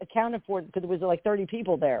was accounted for because there was like 30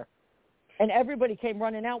 people there. And everybody came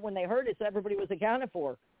running out when they heard it, so everybody was accounted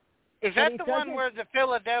for. Is that the one where the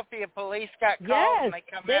Philadelphia police got called and they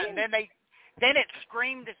come out and then it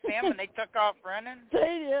screamed at them and they took off running?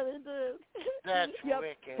 They did. That's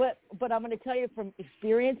wicked. But I'm going to tell you from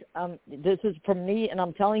experience, this is from me, and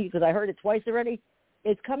I'm telling you because I heard it twice already,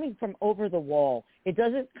 it's coming from over the wall. It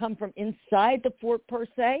doesn't come from inside the fort per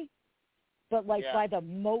se, but by the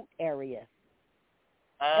moat area.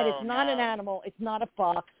 Oh, and it's not an animal. It's not a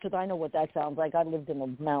fox because I know what that sounds like. I lived in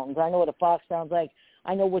the mountains. I know what a fox sounds like.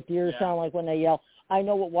 I know what deer sound like when they yell. I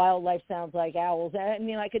know what wildlife sounds like, owls. I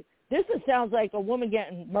mean, this sounds like a woman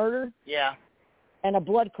getting murdered. Yeah. And a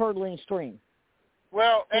blood-curdling scream.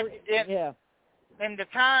 Well, in the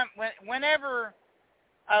time, whenever,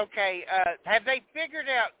 have they figured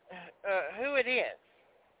out who it is?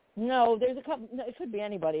 No, there's a couple. It could be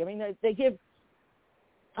anybody. I mean, they give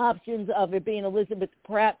options of it being Elizabeth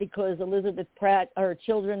Pratt because Elizabeth Pratt, her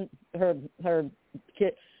children, her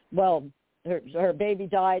kid, her baby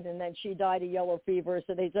died, and then she died of yellow fever.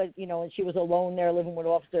 So they said, and she was alone there living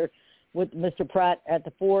with Mr. Pratt at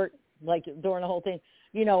the fort, during the whole thing,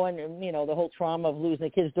 and the whole trauma of losing the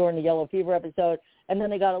kids during the yellow fever episode. And then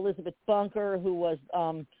they got Elizabeth Bunker, who was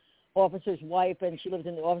officer's wife, and she lived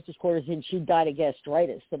in the officer's quarters, and she died of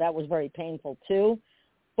gastritis. So that was very painful too.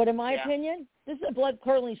 But in my opinion, this is a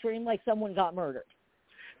blood-curdling scream like someone got murdered.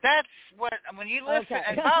 That's what, when you listen,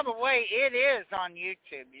 and by the way, it is on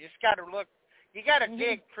YouTube. You just got to look, you got to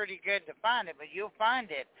dig pretty good to find it, but you'll find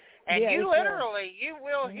it. And you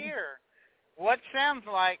will hear what sounds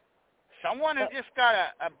like someone who just got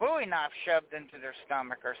a Bowie knife shoved into their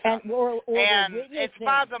stomach or something. And it's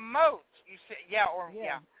by the moat. You said,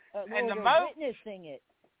 and the moat. Witnessing it.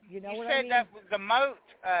 You know you what said I mean? that was the moat.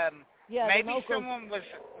 Maybe the someone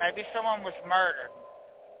was murdered.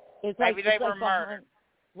 Maybe they were murdered.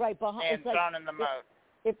 Right behind. And thrown in the moat.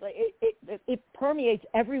 It permeates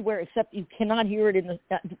everywhere except you cannot hear it in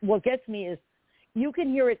the. What gets me is you can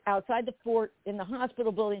hear it outside the fort, in the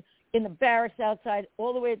hospital building, in the barracks outside,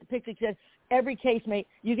 all the way at the picnic tent, every casemate.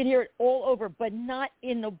 You can hear it all over, but not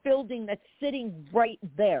in the building that's sitting right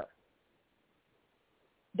there.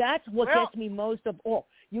 That's what gets me most of all.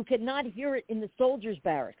 You cannot hear it in the soldiers'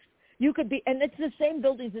 barracks. You could be, and it's the same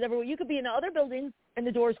buildings as everywhere. You could be in other buildings and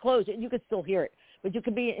the doors closed, and you could still hear it. But you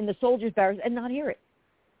could be in the soldiers' barracks and not hear it.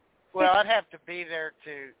 Well, I'd have to be there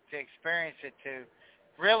to experience it to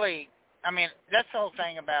really. I mean, that's the whole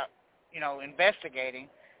thing about investigating.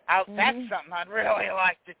 That's something I'd really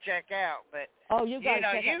like to check out. But you guys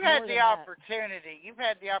you've had the opportunity. You've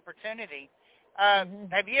had the opportunity.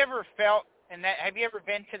 Have you ever felt in that? Have you ever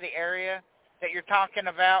been to the area that you're talking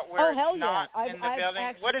about where it's not in the building?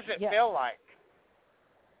 Actually, what does it feel like?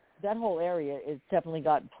 That whole area is definitely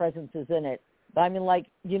got presences in it. I mean, like,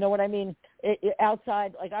 you know what I mean?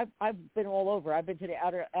 Outside, like I've been all over. I've been to the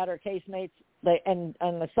outer casemates, and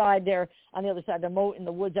on the side there, on the other side, the moat in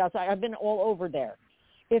the woods outside. I've been all over there.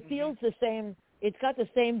 It feels the same. It's got the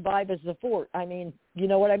same vibe as the fort. I mean, you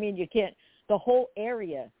know what I mean? You can't. The whole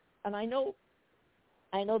area, and I know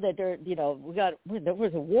that there. There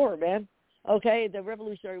was a war, man. Okay, the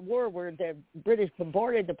Revolutionary War, where the British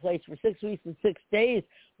bombarded the place for 6 weeks and 6 days.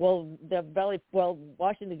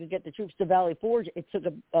 Washington could get the troops to Valley Forge. It took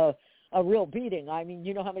a real beating. I mean,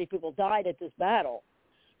 you know how many people died at this battle.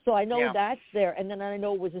 So I know that's there. And then I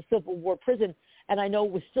know it was a Civil War prison, and I know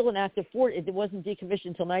it was still an active fort. It wasn't decommissioned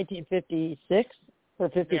until 1956 or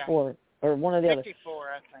 54 or one or the other. 54,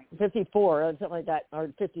 I think. 54 or something like that, or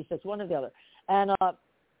 56, one or the other.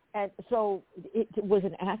 And so it was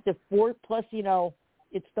an active fort, plus,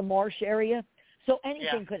 it's the marsh area. So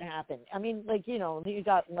anything could happen. I mean, like, you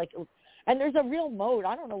got, like, and there's a real moat.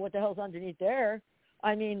 I don't know what the hell's underneath there.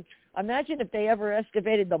 I mean, imagine if they ever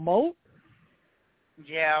excavated the moat.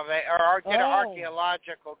 Yeah, or get an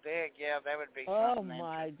archaeological dig. Yeah, that would be something. Oh,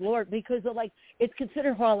 my Lord, because, it's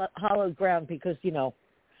considered hallowed ground because,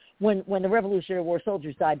 when the Revolutionary War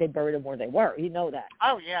soldiers died, they buried them where they were. You know that.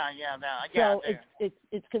 Oh yeah. So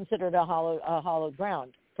it's considered a hallowed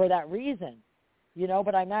ground for that reason,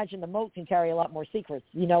 But I imagine the moat can carry a lot more secrets.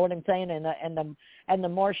 You know what I'm saying? And the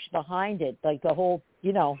marsh behind it, like the whole,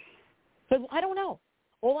 But I don't know.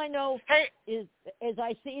 All I know is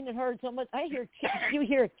I seen and heard so much. You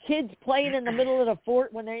hear kids playing in the middle of the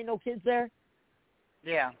fort when there ain't no kids there.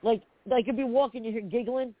 Yeah. Like if you're walking, you hear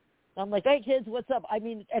giggling. I'm like, hey, kids, what's up? I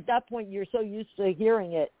mean, at that point, you're so used to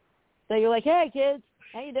hearing it. So you're like, hey, kids,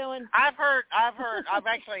 how you doing? I haven't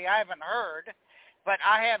heard, but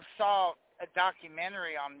I have saw a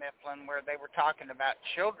documentary on Mifflin where they were talking about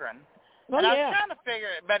children. Oh, and yeah. I was trying to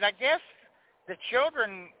figure it, but I guess the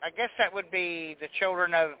children, that would be the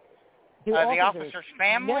children of the officers'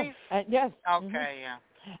 families? Yes. Okay, yeah.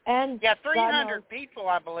 And 300 people,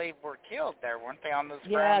 I believe, were killed there, weren't they, on those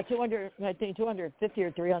grounds? 200, I think 250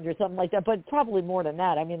 or 300, something like that, but probably more than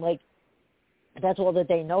that. I mean, like, that's all that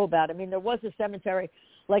they know about. I mean, there was a cemetery,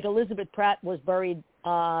 like Elizabeth Pratt was buried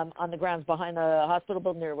on the grounds behind the hospital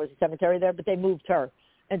building. There was a cemetery there, but they moved her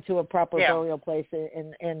into a proper burial place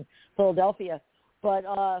in Philadelphia. But,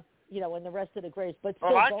 and the rest of the graves. But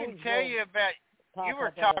still, I can tell you about, you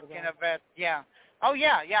were talking about, Oh,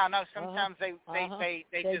 yeah, I know. Sometimes they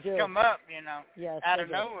just come up, out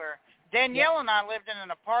of nowhere. Danielle and I lived in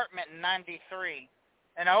an apartment in 93,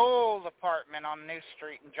 an old apartment on New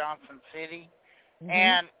Street in Johnson City.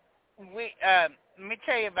 And we, let me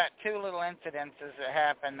tell you about two little incidences that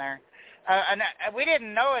happened there. And we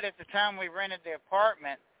didn't know it at the time we rented the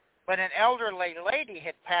apartment, but an elderly lady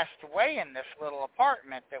had passed away in this little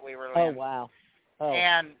apartment that we were in. Oh, wow. Oh.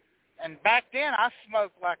 And back then, I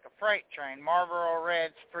smoked like a freight train, Marlboro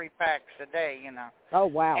Reds, 3 packs a day, Oh,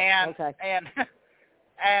 wow. Okay. And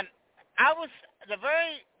I was the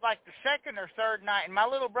second or third night, and my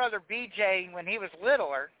little brother BJ, when he was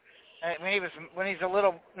littler, when he's a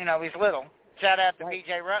little, he's little. Shout out to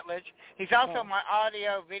BJ Rutledge. He's also my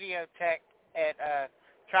audio video tech at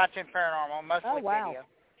Tri-10 Paranormal, mostly video.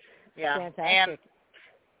 Yeah. Fantastic. And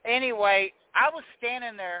anyway, I was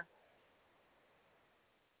standing there.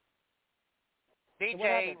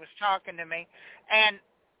 DJ was talking to me, and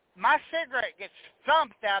my cigarette gets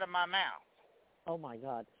thumped out of my mouth. Oh, my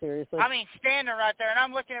God. Seriously? I mean, standing right there, and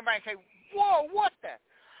I'm looking at everybody and say, whoa, what the?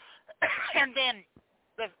 And then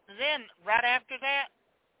right after that,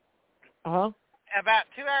 about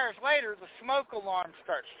 2 hours later, the smoke alarm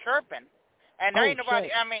starts chirping, and there ain't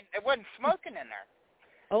nobody, I mean, it wasn't smoking in there.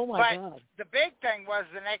 Oh, my God. The big thing was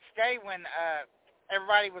the next day when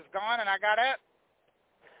everybody was gone and I got up,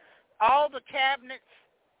 all the cabinets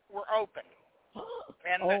were open,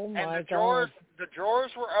 and the drawers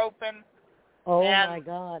were open. Oh, and my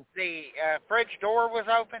God! The fridge door was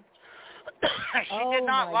open. She did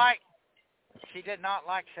not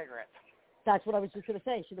like cigarettes. That's what I was just going to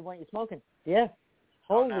say. She didn't want you smoking. Yeah.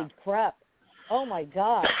 Holy crap! Oh my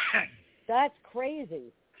God, that's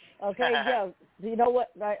crazy. Okay, yeah. You know what?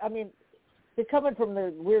 I mean, it's coming from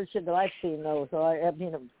the weird shit that I've seen, though. So I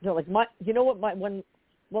mean,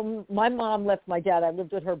 when my mom left my dad, I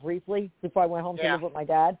lived with her briefly before I went home to live with my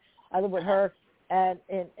dad. I live with her and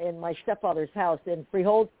in my stepfather's house in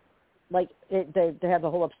Freehold. Like they have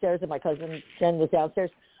the whole upstairs, and my cousin Jen was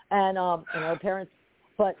downstairs, and her parents.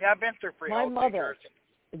 But yeah, I've been through Freehold. My mother,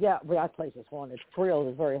 that place is haunted.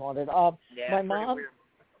 Freehold is very haunted. My mom,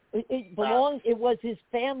 it belonged. It was his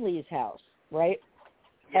family's house, right?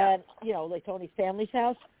 Yeah. And like Tony's family's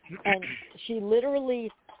house, and she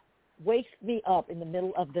literally wakes me up in the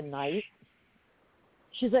middle of the night.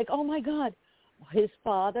 She's like, "Oh my God!" His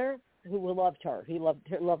father, who loved her, he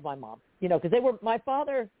loved my mom. Because they were my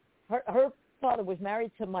father. Her father was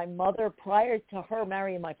married to my mother prior to her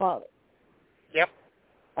marrying my father. Yep.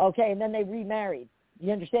 Okay, and then they remarried.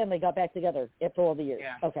 You understand? They got back together after all the years.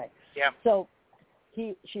 Yeah. Okay. Yeah. So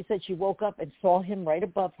she said she woke up and saw him right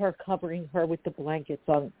above her, covering her with the blankets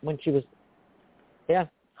on when she was. Yeah.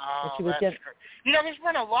 Oh, when she was that's great. There's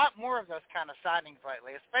been a lot more of those kind of sightings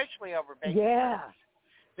lately, especially over baby. Yeah.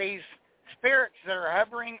 These spirits that are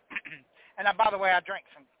hovering. And by the way, I drank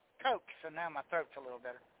some Coke, so now my throat's a little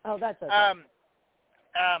better. Oh, that's okay.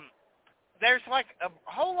 There's like a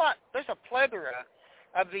whole lot. There's a plethora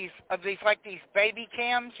of these like these baby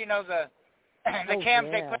cams. The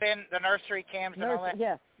cams they put in the nursery cams and all that.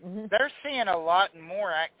 Yeah. Mm-hmm. They're seeing a lot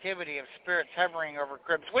more activity of spirits hovering over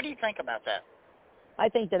cribs. What do you think about that? I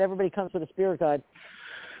think that everybody comes with a spirit guide.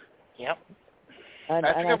 Yep. And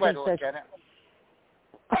that's a good way to look at it.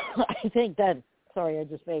 I think that. Sorry, I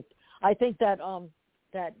just vaped. I think that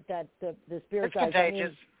that the spirit guides.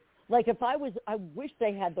 Contagious. Like if I wish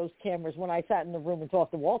they had those cameras when I sat in the room and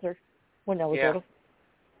talked to Walter when I was little.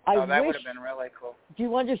 That would have been really cool. Do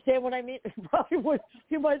you understand what I mean? Probably would.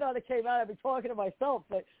 You might not have came out. I'd be talking to myself,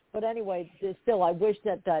 but anyway, still, I wish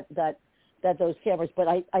that those cameras. But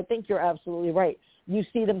I think you're absolutely right. You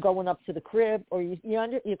see them going up to the crib, or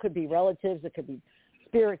it could be relatives, it could be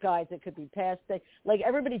spirit guides, it could be past things. Like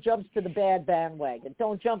everybody jumps to the bad bandwagon.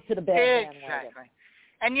 Don't jump to the bad bandwagon. Exactly.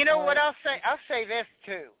 And you know what I'll say? I'll say this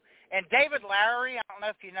too. And David Lowery, I don't know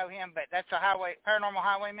if you know him, but that's a paranormal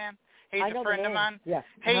highwayman. He's a friend of mine. Yeah.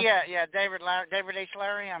 David H.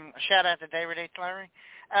 Lowery. Shout out to David H. Lowery.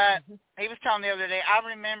 He was telling the other day, I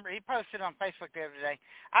remember, he posted on Facebook the other day,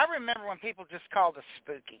 I remember when people just called us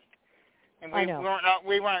spooky. And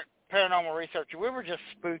we weren't paranormal researchers. We were just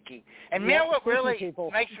spooky. And you know what really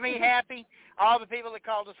makes me happy? All the people that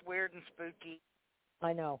called us weird and spooky.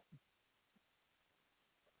 I know.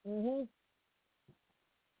 Mhm.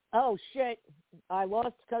 Oh, shit. I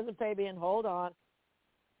lost Cousin Fabian. Hold on.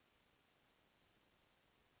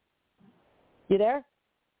 You there?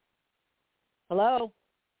 Hello?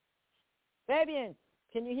 Fabian,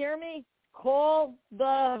 can you hear me? Call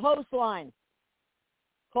the host line.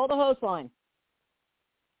 Call the host line.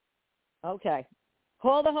 Okay.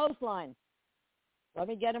 Call the host line. Let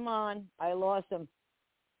me get him on. I lost him.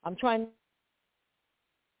 I'm trying.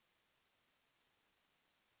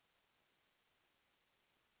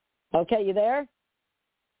 Okay, you there?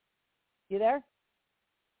 You there?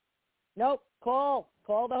 Nope. Call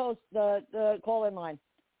the host, the call-in line.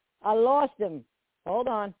 I lost him. Hold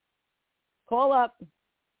on. Call up.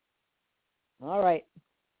 All right.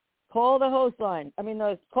 Call the host line.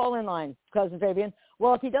 The call-in line, Cousin Fabian.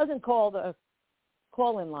 Well, if he doesn't call the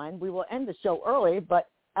call-in line, we will end the show early. But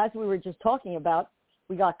as we were just talking about,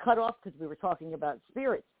 we got cut off because we were talking about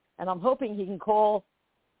spirits. And I'm hoping he can call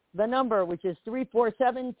the number, which is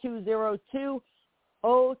 347-202-0316.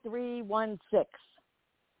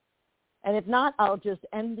 And if not, I'll just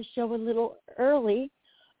end the show a little early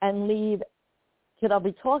and leave, because I'll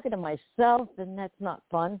be talking to myself, and that's not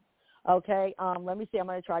fun. Okay, let me see. I'm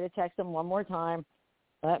going to try to text him one more time.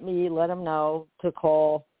 Let him know to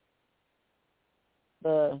call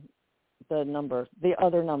the number, the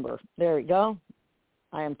other number. There you go.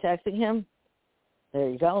 I am texting him. There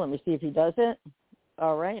you go. Let me see if he does it.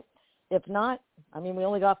 All right. If not, we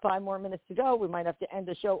only got 5 more minutes to go. We might have to end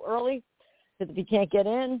the show early, because if he can't get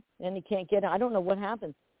in, then he can't get in. I don't know what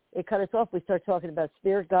happens. It cut us off. We start talking about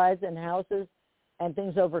spirit guides and houses and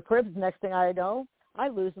things over cribs. Next thing I know, I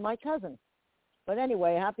lose my cousin. But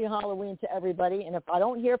anyway, happy Halloween to everybody. And if I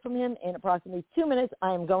don't hear from him in approximately 2 minutes,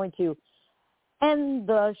 I am going to end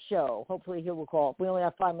the show. Hopefully he will call. We only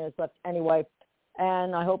have 5 minutes left anyway.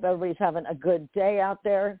 And I hope everybody's having a good day out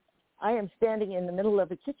there. I am standing in the middle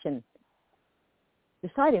of a kitchen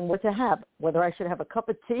deciding what to have, whether I should have a cup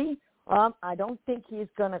of tea. I don't think he's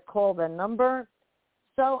going to call the number.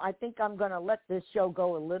 So I think I'm going to let this show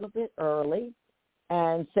go a little bit early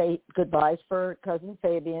and say goodbyes for Cousin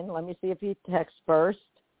Fabian. Let me see if he texts first.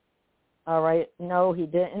 All right. No, he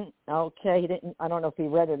didn't. Okay, he didn't. I don't know if he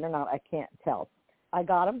read it or not. I can't tell. I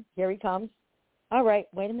got him. Here he comes. All right.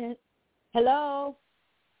 Wait a minute. Hello?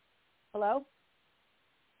 Hello?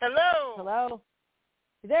 Hello. Hello.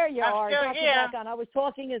 There you are. Still Got you here. back on. I was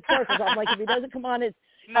talking in circles. I'm like, if he doesn't come on,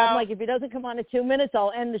 No. I'm like, if he doesn't come on in 2 minutes,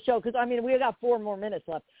 I'll end the show. Because I mean, we got 4 more minutes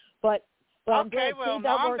left. But I'm okay, glad. well, See,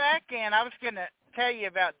 that I'm works. back in. I was going to tell you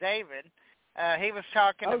about David. He was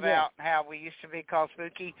talking about how we used to be called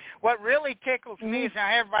spooky. What really tickles me is how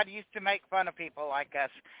everybody used to make fun of people like us.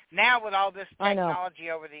 Now with all this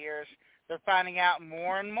technology over the years, they're finding out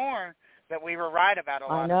more and more that we were right about a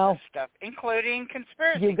lot of this stuff, including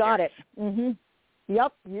conspiracy You got theories. it. Mm-hmm.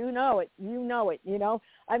 Yep, you know it. You know,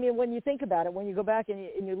 I mean, when you think about it, when you go back and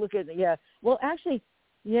you look at it, well, actually,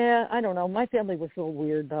 I don't know. My family was so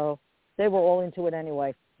weird, though. They were all into it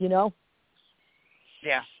anyway, you know?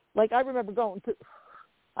 Yeah. Like, I remember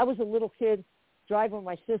I was a little kid driving with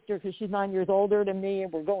my sister because she's 9 years older than me,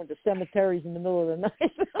 and we're going to cemeteries in the middle of the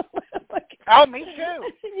night. Oh, me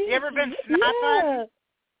too. You ever been snipe hunting?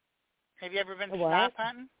 Have you ever been snipe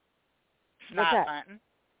hunting? Snipe hunting.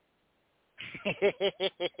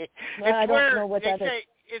 I don't know what that is.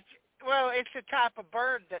 It's a type of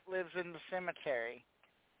bird that lives in the cemetery,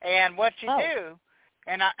 and what you do,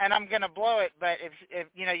 and I'm gonna blow it, but if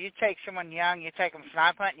you take someone young, you take them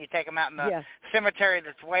snipe hunting, you take them out in the cemetery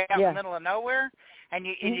that's way out in the middle of nowhere, and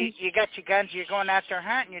you got your guns, you're going out there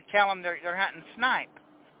hunting, you tell them they're hunting snipe,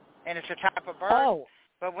 and it's a type of bird. Oh.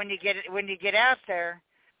 But when you get out there,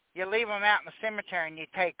 you leave them out in the cemetery and you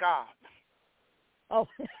take off. Oh,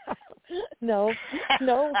 no.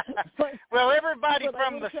 Well, everybody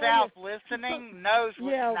from the South listening knows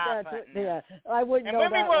what snipe hunting is. Yeah, I wouldn't know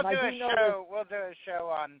and maybe that. we'll do a show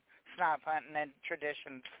on snipe hunting and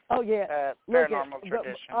traditions. Oh, yeah. Paranormal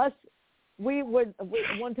traditions.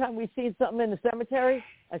 One time we seen something in the cemetery,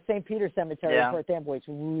 at St. Peter's Cemetery in Perth Amboy. It's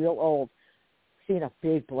real old. Seen a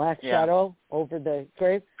big black shadow over the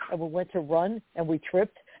grave, and we went to run, and we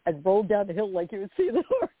tripped and rolled down the hill like you would see the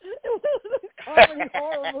door. It was a comedy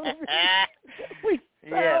horror movie. We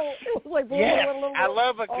fell. It was like I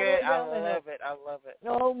love a good. I love it.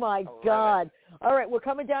 Oh my God! All right, we're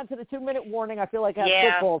coming down to the 2-minute warning. I feel like I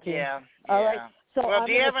have football team. Yeah. All right. So well, I'm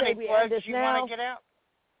do you have any plugs you want to get out?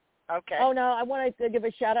 Okay. Oh no, I want to give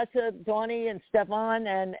a shout out to Donnie and Stefan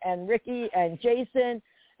and Ricky and Jason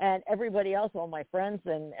and everybody else, all my friends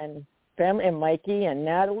and family, and Mikey and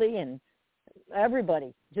Natalie and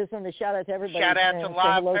everybody. Just want to shout out to everybody. Shout out to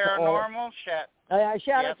Live Paranormal.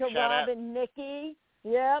 Shout out to Rob and Nikki.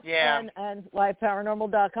 Yep. Yeah. And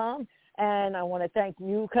liveparanormal.com. And I want to thank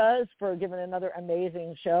you, Cuz, for giving another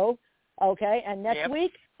amazing show. Okay. And next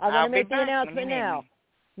week, I want to make the announcement now.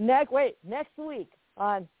 Next week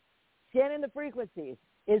on Scanning the Frequencies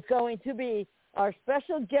is going to be our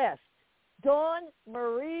special guest, Dawn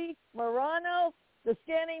Marie Morano, the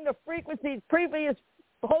Scanning the Frequencies previous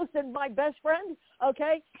hosted my best friend,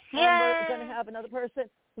 okay? Yay. And we're going to have another person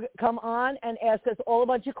come on and ask us all a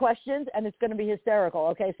bunch of questions, and it's going to be hysterical,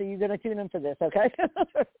 okay? So you're going to tune in for this, okay?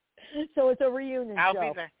 So it's a reunion show. I'll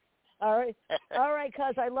be there. All right. All right,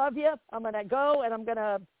 Cuz, I love you. I'm going to go, and I'm going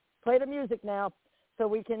to play the music now so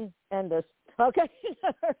we can end this, okay?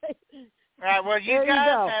 All right, well, you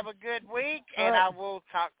guys have a good week, and I will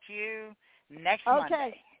talk to you next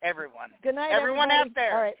Monday, everyone. Good night, everyone everybody. out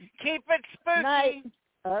there. All right. Keep it spooky. Night.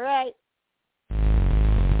 All right.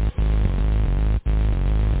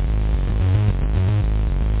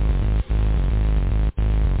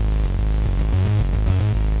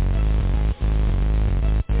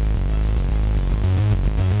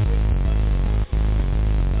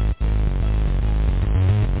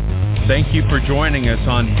 Thank you for joining us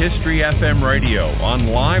on History FM Radio on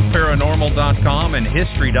liveparanormal.com and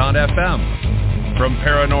history.fm. From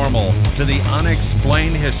paranormal to the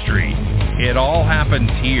unexplained history, it all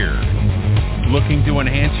happens here. Looking to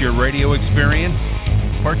enhance your radio experience?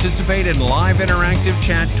 Participate in live interactive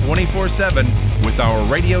chat 24/7 with our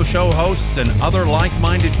radio show hosts and other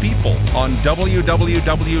like-minded people on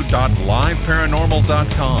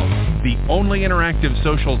www.liveparanormal.com, the only interactive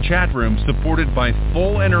social chat room supported by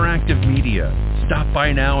full interactive media. Stop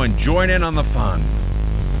by now and join in on the fun.